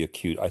going to be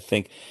acute. I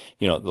think,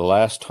 the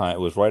last time, it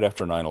was right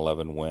after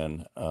 9/11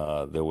 when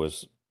there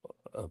was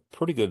a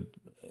pretty good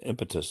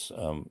impetus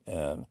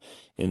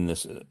in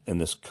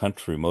this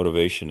country,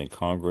 motivation in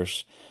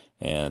Congress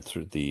and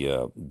through the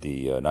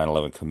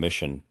 9/11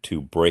 Commission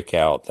to break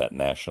out that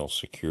national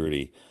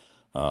security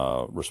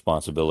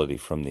responsibility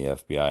from the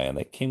FBI, and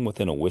they came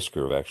within a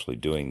whisker of actually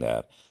doing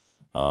that.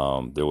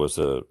 There was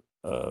a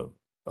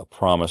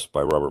promise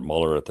by Robert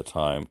Mueller at the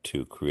time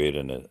to create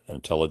an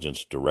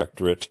intelligence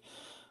directorate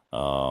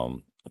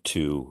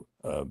to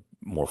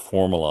more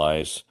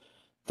formalize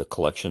the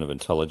collection of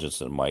intelligence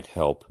that might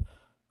help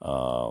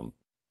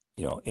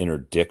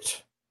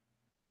interdict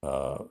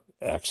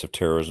acts of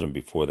terrorism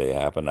before they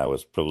happen. I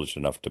was privileged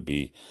enough to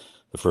be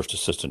the first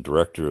assistant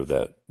director of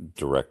that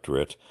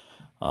directorate.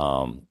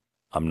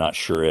 I'm not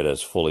sure it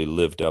has fully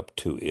lived up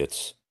to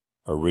its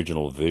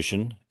original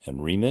vision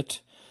and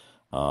remit.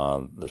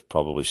 There's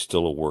probably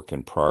still a work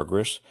in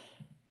progress.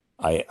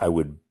 I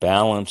would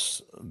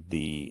balance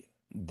the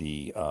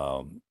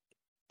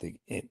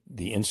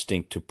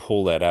instinct to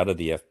pull that out of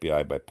the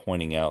FBI by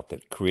pointing out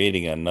that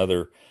creating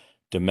another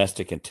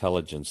domestic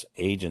intelligence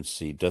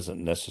agency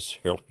doesn't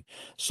necessarily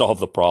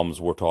solve the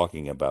problems we're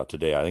talking about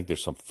today. I think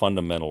there's some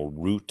fundamental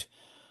root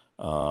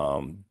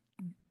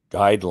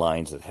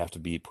guidelines that have to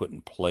be put in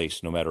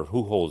place, no matter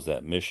who holds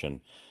that mission,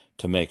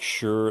 to make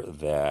sure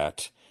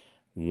that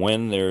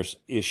when there's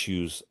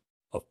issues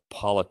of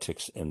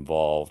politics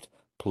involved,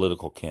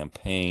 political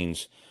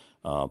campaigns,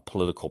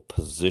 political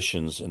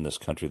positions in this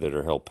country that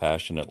are held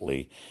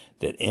passionately,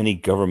 that any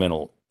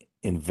governmental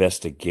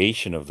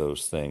investigation of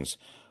those things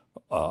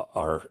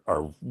are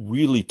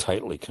really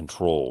tightly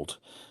controlled,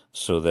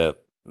 so that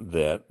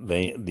the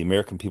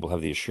American people have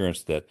the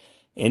assurance that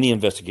any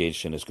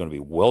investigation is going to be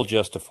well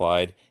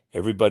justified.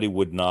 Everybody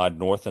would nod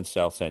north and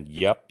south saying,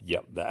 yep,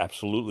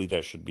 absolutely,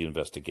 that should be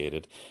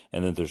investigated.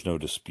 And then there's no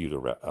dispute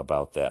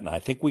about that. And I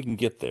think we can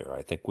get there.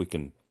 I think we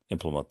can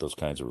implement those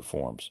kinds of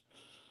reforms.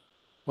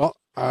 Well,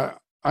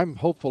 I'm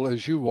hopeful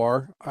as you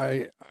are.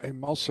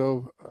 I'm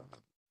also, at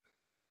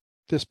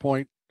this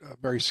point,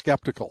 very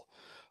skeptical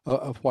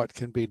of what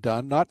can be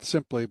done, not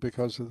simply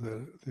because of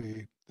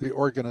the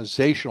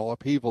organizational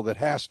upheaval that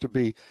has to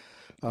be,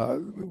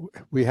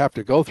 we have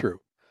to go through,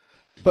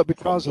 but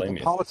because of the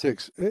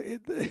politics.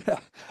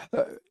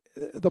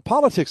 The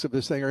politics of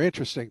this thing are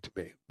interesting to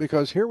me,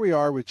 because here we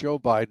are with Joe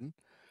Biden,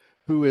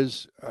 who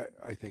is,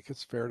 I think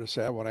it's fair to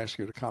say, I won't ask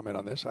you to comment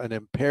on this, an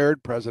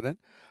impaired president.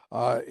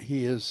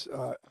 He is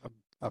a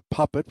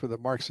puppet for the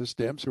Marxist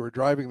Dems, who are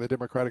driving the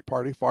Democratic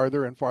Party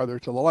farther and farther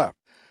to the left.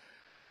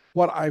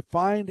 What I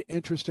find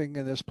interesting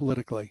in this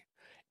politically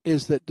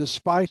is that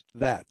despite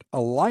that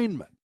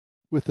alignment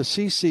with the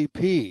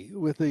CCP,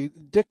 with the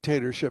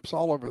dictatorships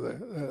all over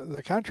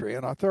the country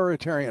and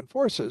authoritarian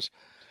forces,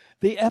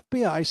 the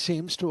FBI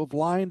seems to have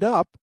lined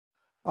up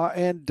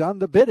and done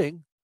the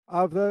bidding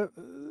of the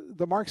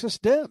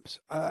Marxist Dems.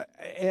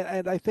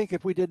 And I think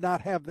if we did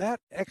not have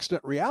that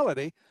extant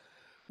reality,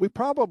 we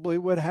probably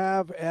would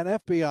have an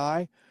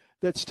FBI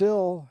that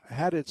still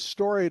had its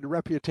storied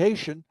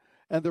reputation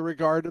and the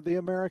regard of the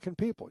American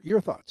people.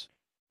 Your thoughts?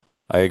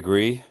 I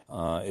agree.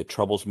 It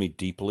troubles me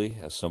deeply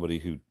as somebody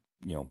who,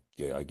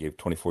 I gave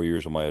 24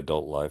 years of my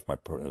adult life,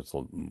 it's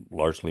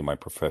largely my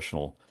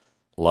professional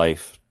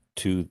life,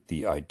 to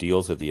the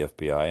ideals of the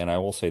FBI. And I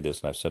will say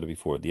this, and I've said it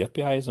before, the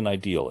FBI is an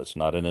ideal. It's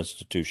not an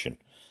institution.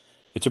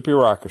 It's a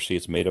bureaucracy.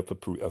 It's made up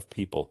of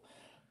people.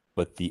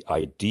 But the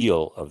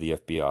ideal of the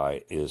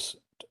FBI is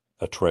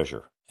a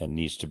treasure and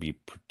needs to be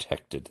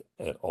protected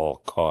at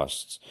all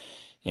costs.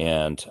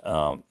 And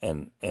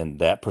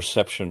that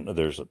perception,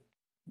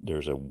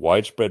 there's a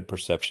widespread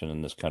perception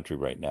in this country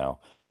right now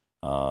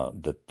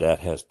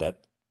that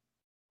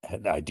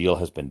ideal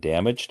has been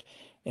damaged,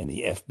 and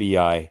the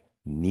FBI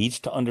needs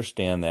to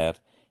understand that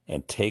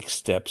and take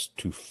steps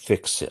to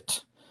fix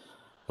it.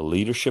 The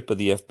leadership of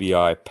the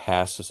FBI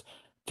passes.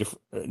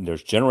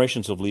 There's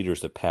generations of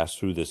leaders that pass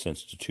through this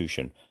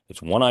institution.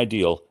 It's one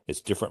ideal.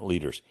 It's different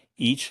leaders.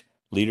 Each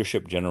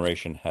leadership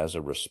generation has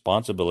a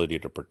responsibility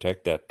to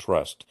protect that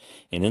trust.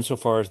 And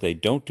insofar as they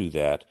don't do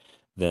that,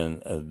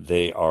 then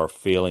they are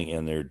failing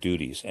in their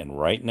duties. And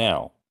right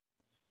now,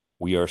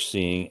 we are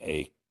seeing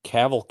a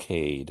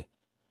cavalcade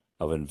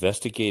of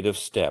investigative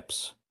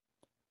steps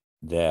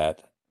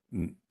that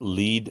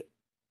lead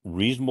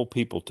reasonable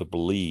people to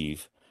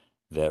believe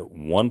that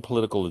one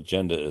political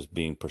agenda is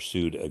being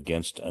pursued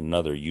against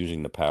another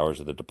using the powers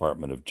of the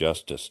Department of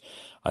Justice.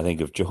 I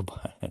think of Joe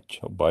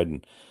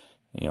Biden,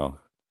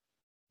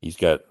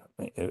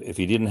 if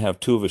he didn't have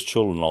two of his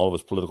children, all of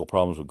his political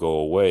problems would go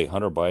away.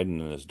 Hunter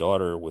Biden and his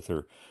daughter with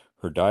her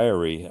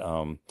diary,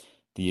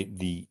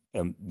 the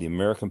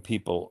American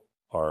people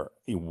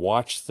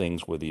watch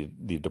things where the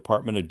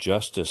Department of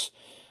Justice,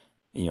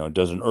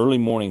 does an early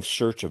morning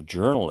search of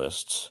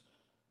journalists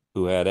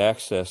who had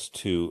access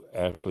to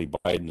actually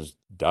Biden's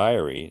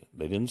diary.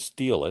 They didn't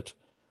steal it.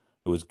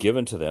 It was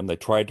given to them. They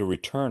tried to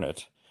return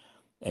it,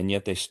 and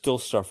yet they still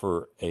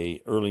suffer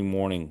a early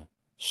morning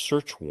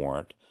search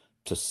warrant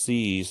to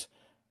seize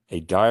a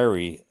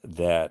diary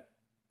that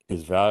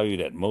is valued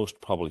at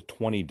most probably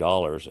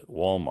 $20 at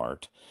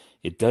Walmart.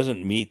 It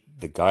doesn't meet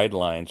the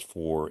guidelines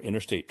for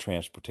interstate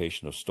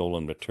transportation of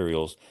stolen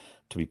materials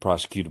to be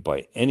prosecuted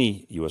by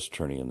any U.S.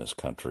 attorney in this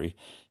country,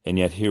 and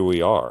yet here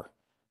we are.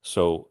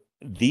 So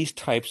these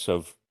types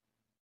of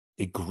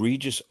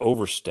egregious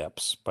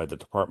oversteps by the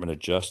Department of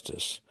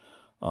Justice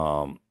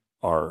are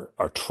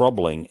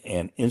troubling,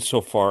 and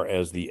insofar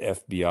as the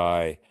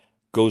FBI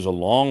goes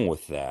along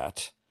with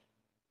that,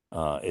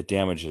 it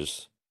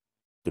damages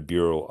the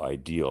Bureau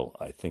ideal.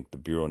 I think the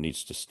Bureau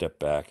needs to step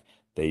back.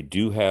 They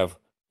do have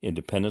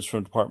independence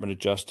from the Department of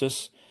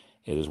Justice.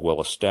 It is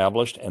well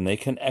established, and they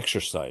can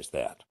exercise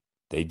that.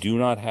 They do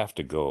not have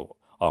to go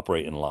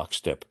operate in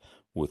lockstep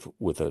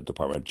with a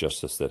Department of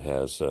Justice that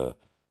has a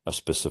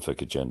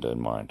specific agenda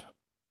in mind.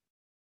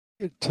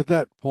 To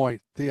that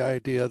point, the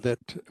idea that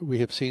we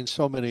have seen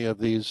so many of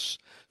these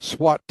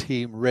SWAT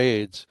team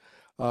raids,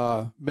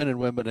 men and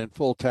women in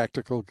full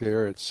tactical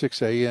gear at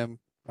 6 a.m.,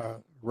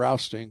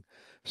 rousting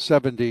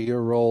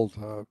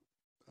 70-year-old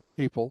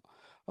people,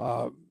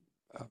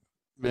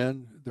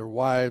 men, their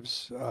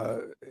wives.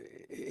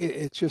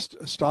 It's just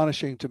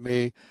astonishing to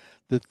me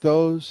that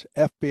those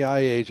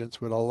FBI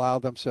agents would allow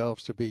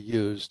themselves to be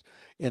used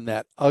in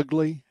that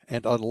ugly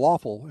and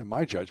unlawful, in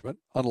my judgment,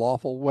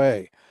 unlawful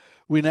way.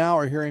 We now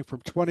are hearing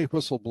from 20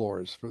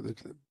 whistleblowers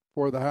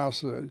for the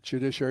House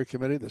Judiciary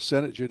Committee, the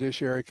Senate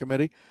Judiciary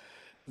Committee,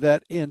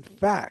 that in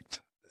fact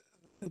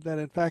the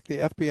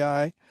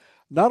FBI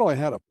not only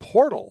had a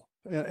portal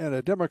and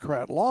a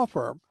Democrat law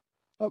firm,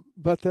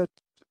 but that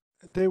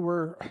they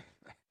were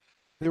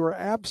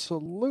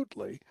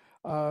absolutely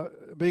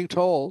being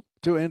told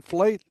to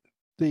inflate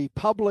the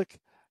public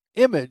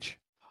image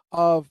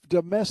of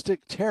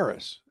domestic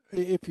terrorists,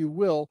 if you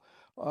will,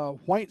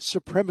 white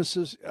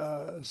supremacist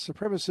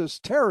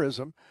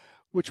terrorism,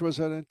 which was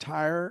an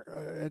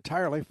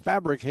entirely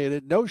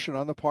fabricated notion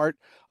on the part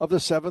of the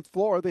seventh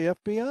floor of the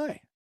FBI.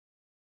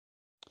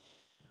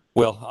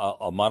 Well,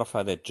 I'll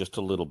modify that just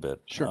a little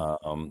bit. Sure.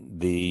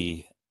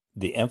 The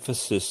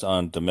emphasis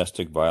on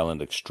domestic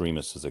violent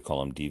extremists, as they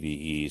call them,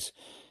 DVEs,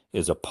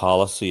 is a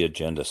policy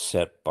agenda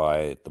set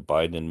by the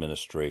Biden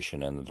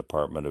administration and the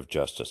Department of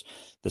Justice.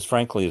 This,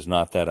 frankly, is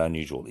not that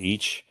unusual.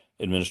 Each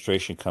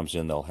administration comes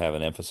in, they'll have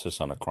an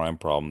emphasis on a crime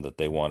problem that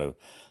they want to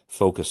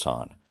focus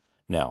on.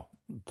 Now,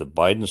 the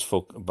Biden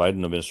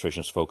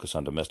administration's focus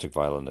on domestic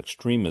violent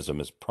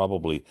extremism is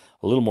probably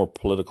a little more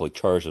politically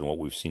charged than what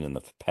we've seen in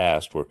the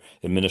past, where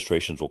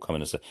administrations will come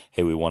in and say,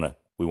 "Hey, we want to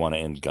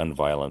end gun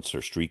violence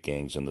or street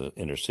gangs in the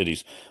inner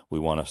cities. We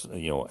want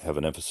to, have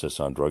an emphasis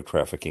on drug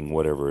trafficking,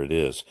 whatever it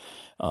is."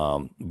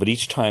 But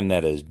each time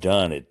that is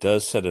done, it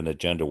does set an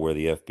agenda where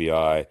the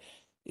FBI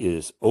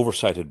is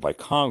oversighted by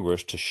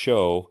Congress to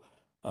show,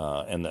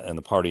 and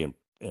the party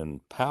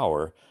in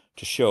power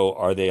to show,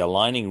 are they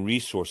aligning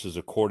resources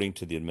according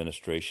to the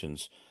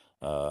administration's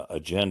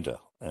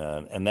agenda,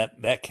 and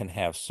that can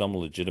have some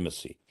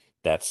legitimacy.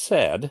 That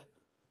said,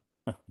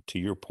 to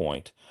your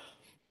point,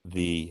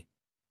 it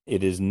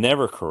is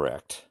never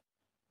correct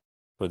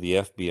for the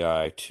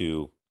FBI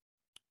to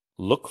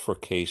look for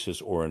cases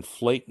or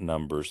inflate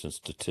numbers and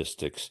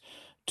statistics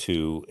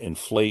to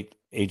inflate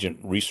agent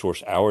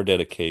resource hour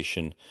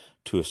dedication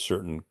to a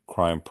certain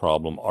crime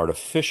problem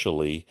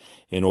artificially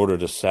in order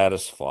to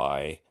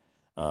satisfy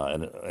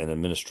an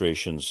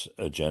administration's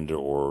agenda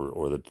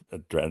or the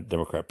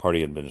Democrat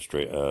Party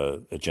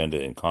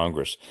agenda in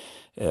Congress.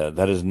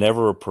 That is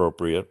never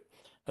appropriate.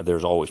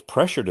 There's always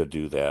pressure to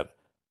do that,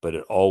 but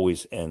it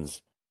always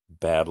ends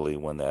badly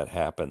when that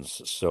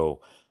happens. So,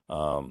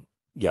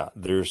 yeah,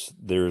 there's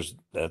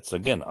that's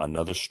again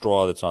another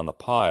straw that's on the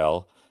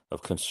pile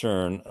of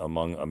concern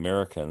among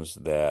Americans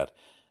that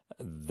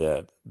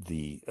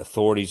the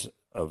authorities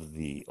of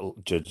the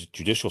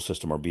judicial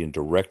system are being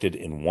directed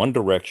in one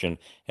direction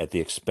at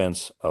the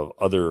expense of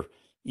other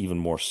even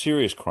more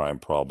serious crime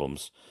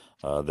problems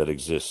that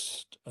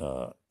exist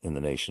in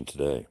the nation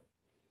today.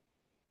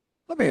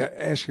 Let me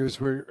ask you, as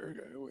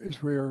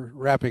we're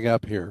wrapping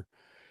up here,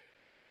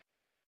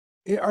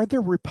 are there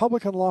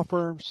Republican law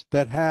firms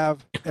that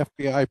have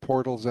FBI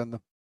portals in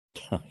them?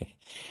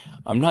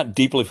 I'm not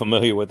deeply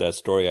familiar with that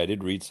story. I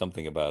did read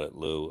something about it,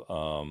 Lou,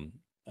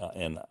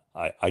 and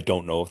I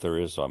don't know if there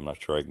is, so I'm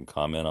not sure I can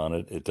comment on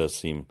it. It does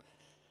seem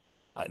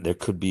there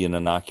could be an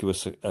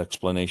innocuous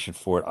explanation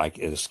for it.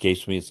 It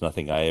escapes me. It's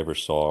nothing I ever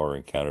saw or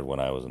encountered when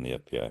I was in the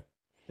FBI.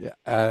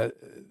 Yeah,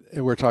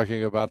 we're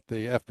talking about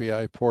the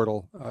FBI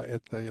portal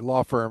at the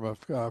law firm of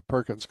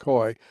Perkins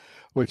Coie,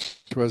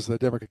 which is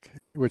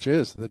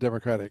the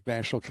Democratic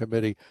National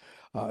Committee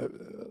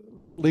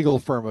legal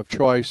firm of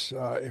choice,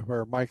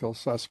 where Michael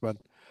Sussman,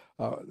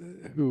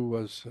 who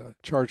was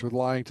charged with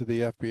lying to the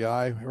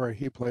FBI, where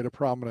he played a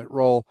prominent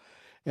role,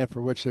 and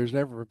for which there's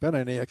never been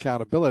any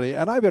accountability.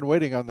 And I've been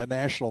waiting on the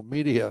national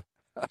media,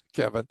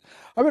 Kevin.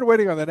 I've been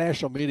waiting on the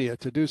national media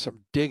to do some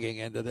digging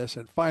into this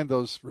and find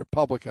those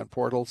Republican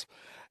portals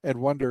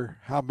and wonder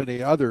how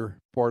many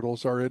other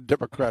portals are in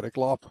Democratic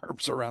law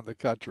firms around the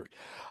country.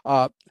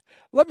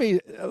 Let me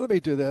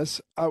do this.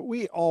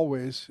 We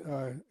always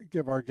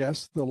give our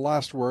guests the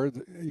last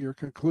word, your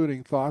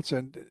concluding thoughts,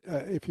 and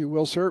if you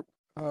will, sir,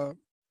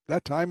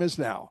 that time is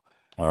now.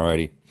 All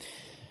righty.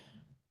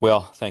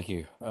 Well, thank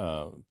you.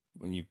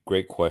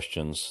 Great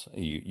questions.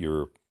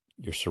 You're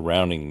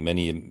surrounding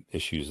many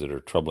issues that are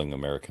troubling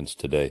Americans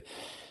today,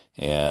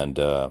 and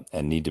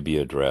need to be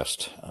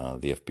addressed.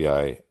 The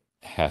FBI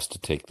has to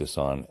take this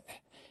on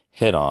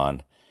head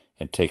on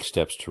and take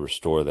steps to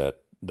restore that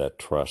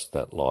trust,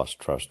 that lost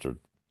trust or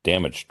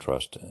damaged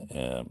trust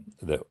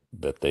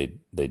that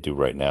they do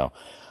right now.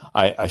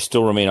 I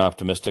still remain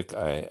optimistic.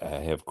 I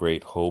have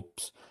great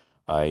hopes.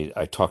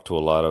 I talk to a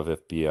lot of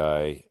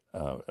FBI,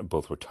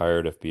 both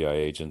retired FBI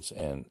agents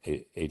and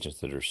agents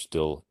that are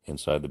still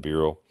inside the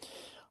Bureau.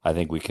 I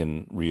think we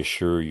can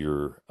reassure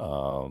your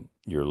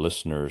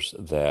listeners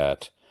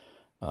that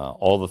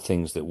all the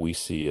things that we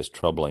see as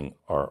troubling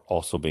are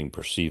also being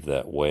perceived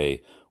that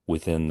way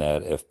within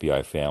that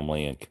FBI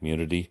family and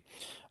community.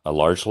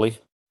 Largely,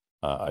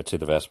 I'd say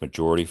the vast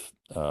majority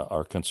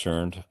are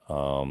concerned,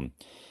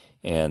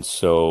 and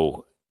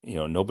so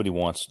nobody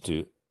wants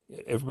to.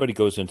 Everybody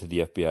goes into the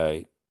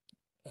FBI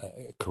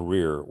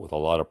career with a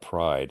lot of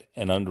pride,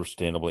 and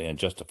understandably and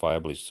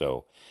justifiably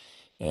so.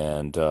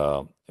 And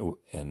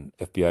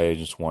FBI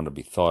agents want to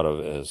be thought of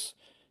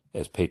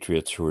as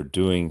patriots who are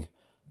doing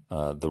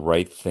the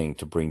right thing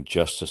to bring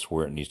justice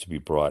where it needs to be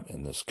brought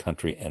in this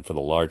country. And for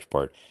the large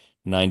part,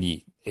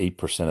 98%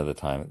 of the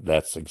time,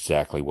 that's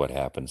exactly what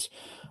happens.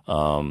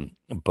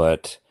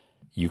 But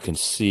you can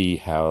see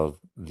how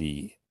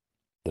the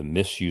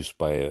misuse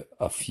by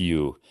a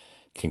few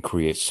can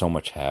create so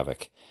much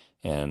havoc.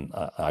 And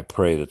I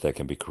pray that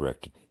can be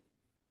corrected.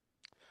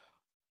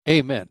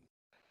 Amen.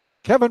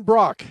 Kevin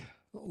Brock,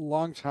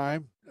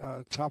 longtime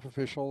top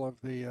official of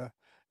the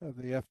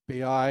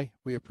FBI.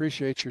 We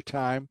appreciate your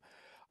time.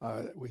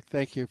 We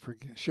thank you for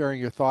sharing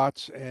your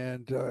thoughts,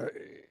 and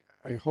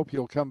I hope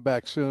you'll come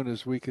back soon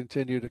as we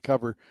continue to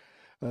cover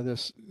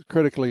this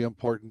critically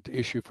important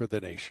issue for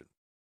the nation.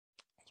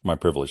 It's my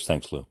privilege.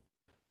 Thanks, Lou.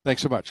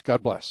 Thanks so much.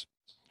 God bless.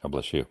 God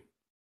bless you.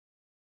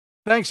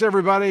 Thanks,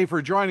 everybody,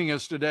 for joining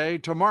us today.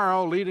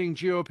 Tomorrow, leading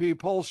GOP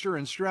pollster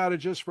and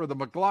strategist for the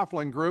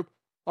McLaughlin Group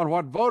on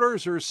what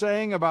voters are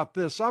saying about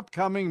this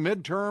upcoming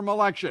midterm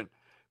election,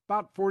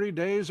 about 40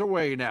 days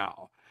away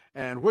now,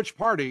 and which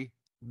party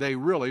they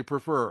really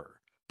prefer.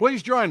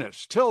 Please join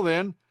us. Till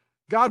then,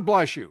 God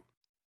bless you,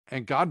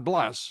 and God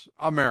bless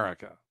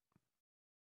America.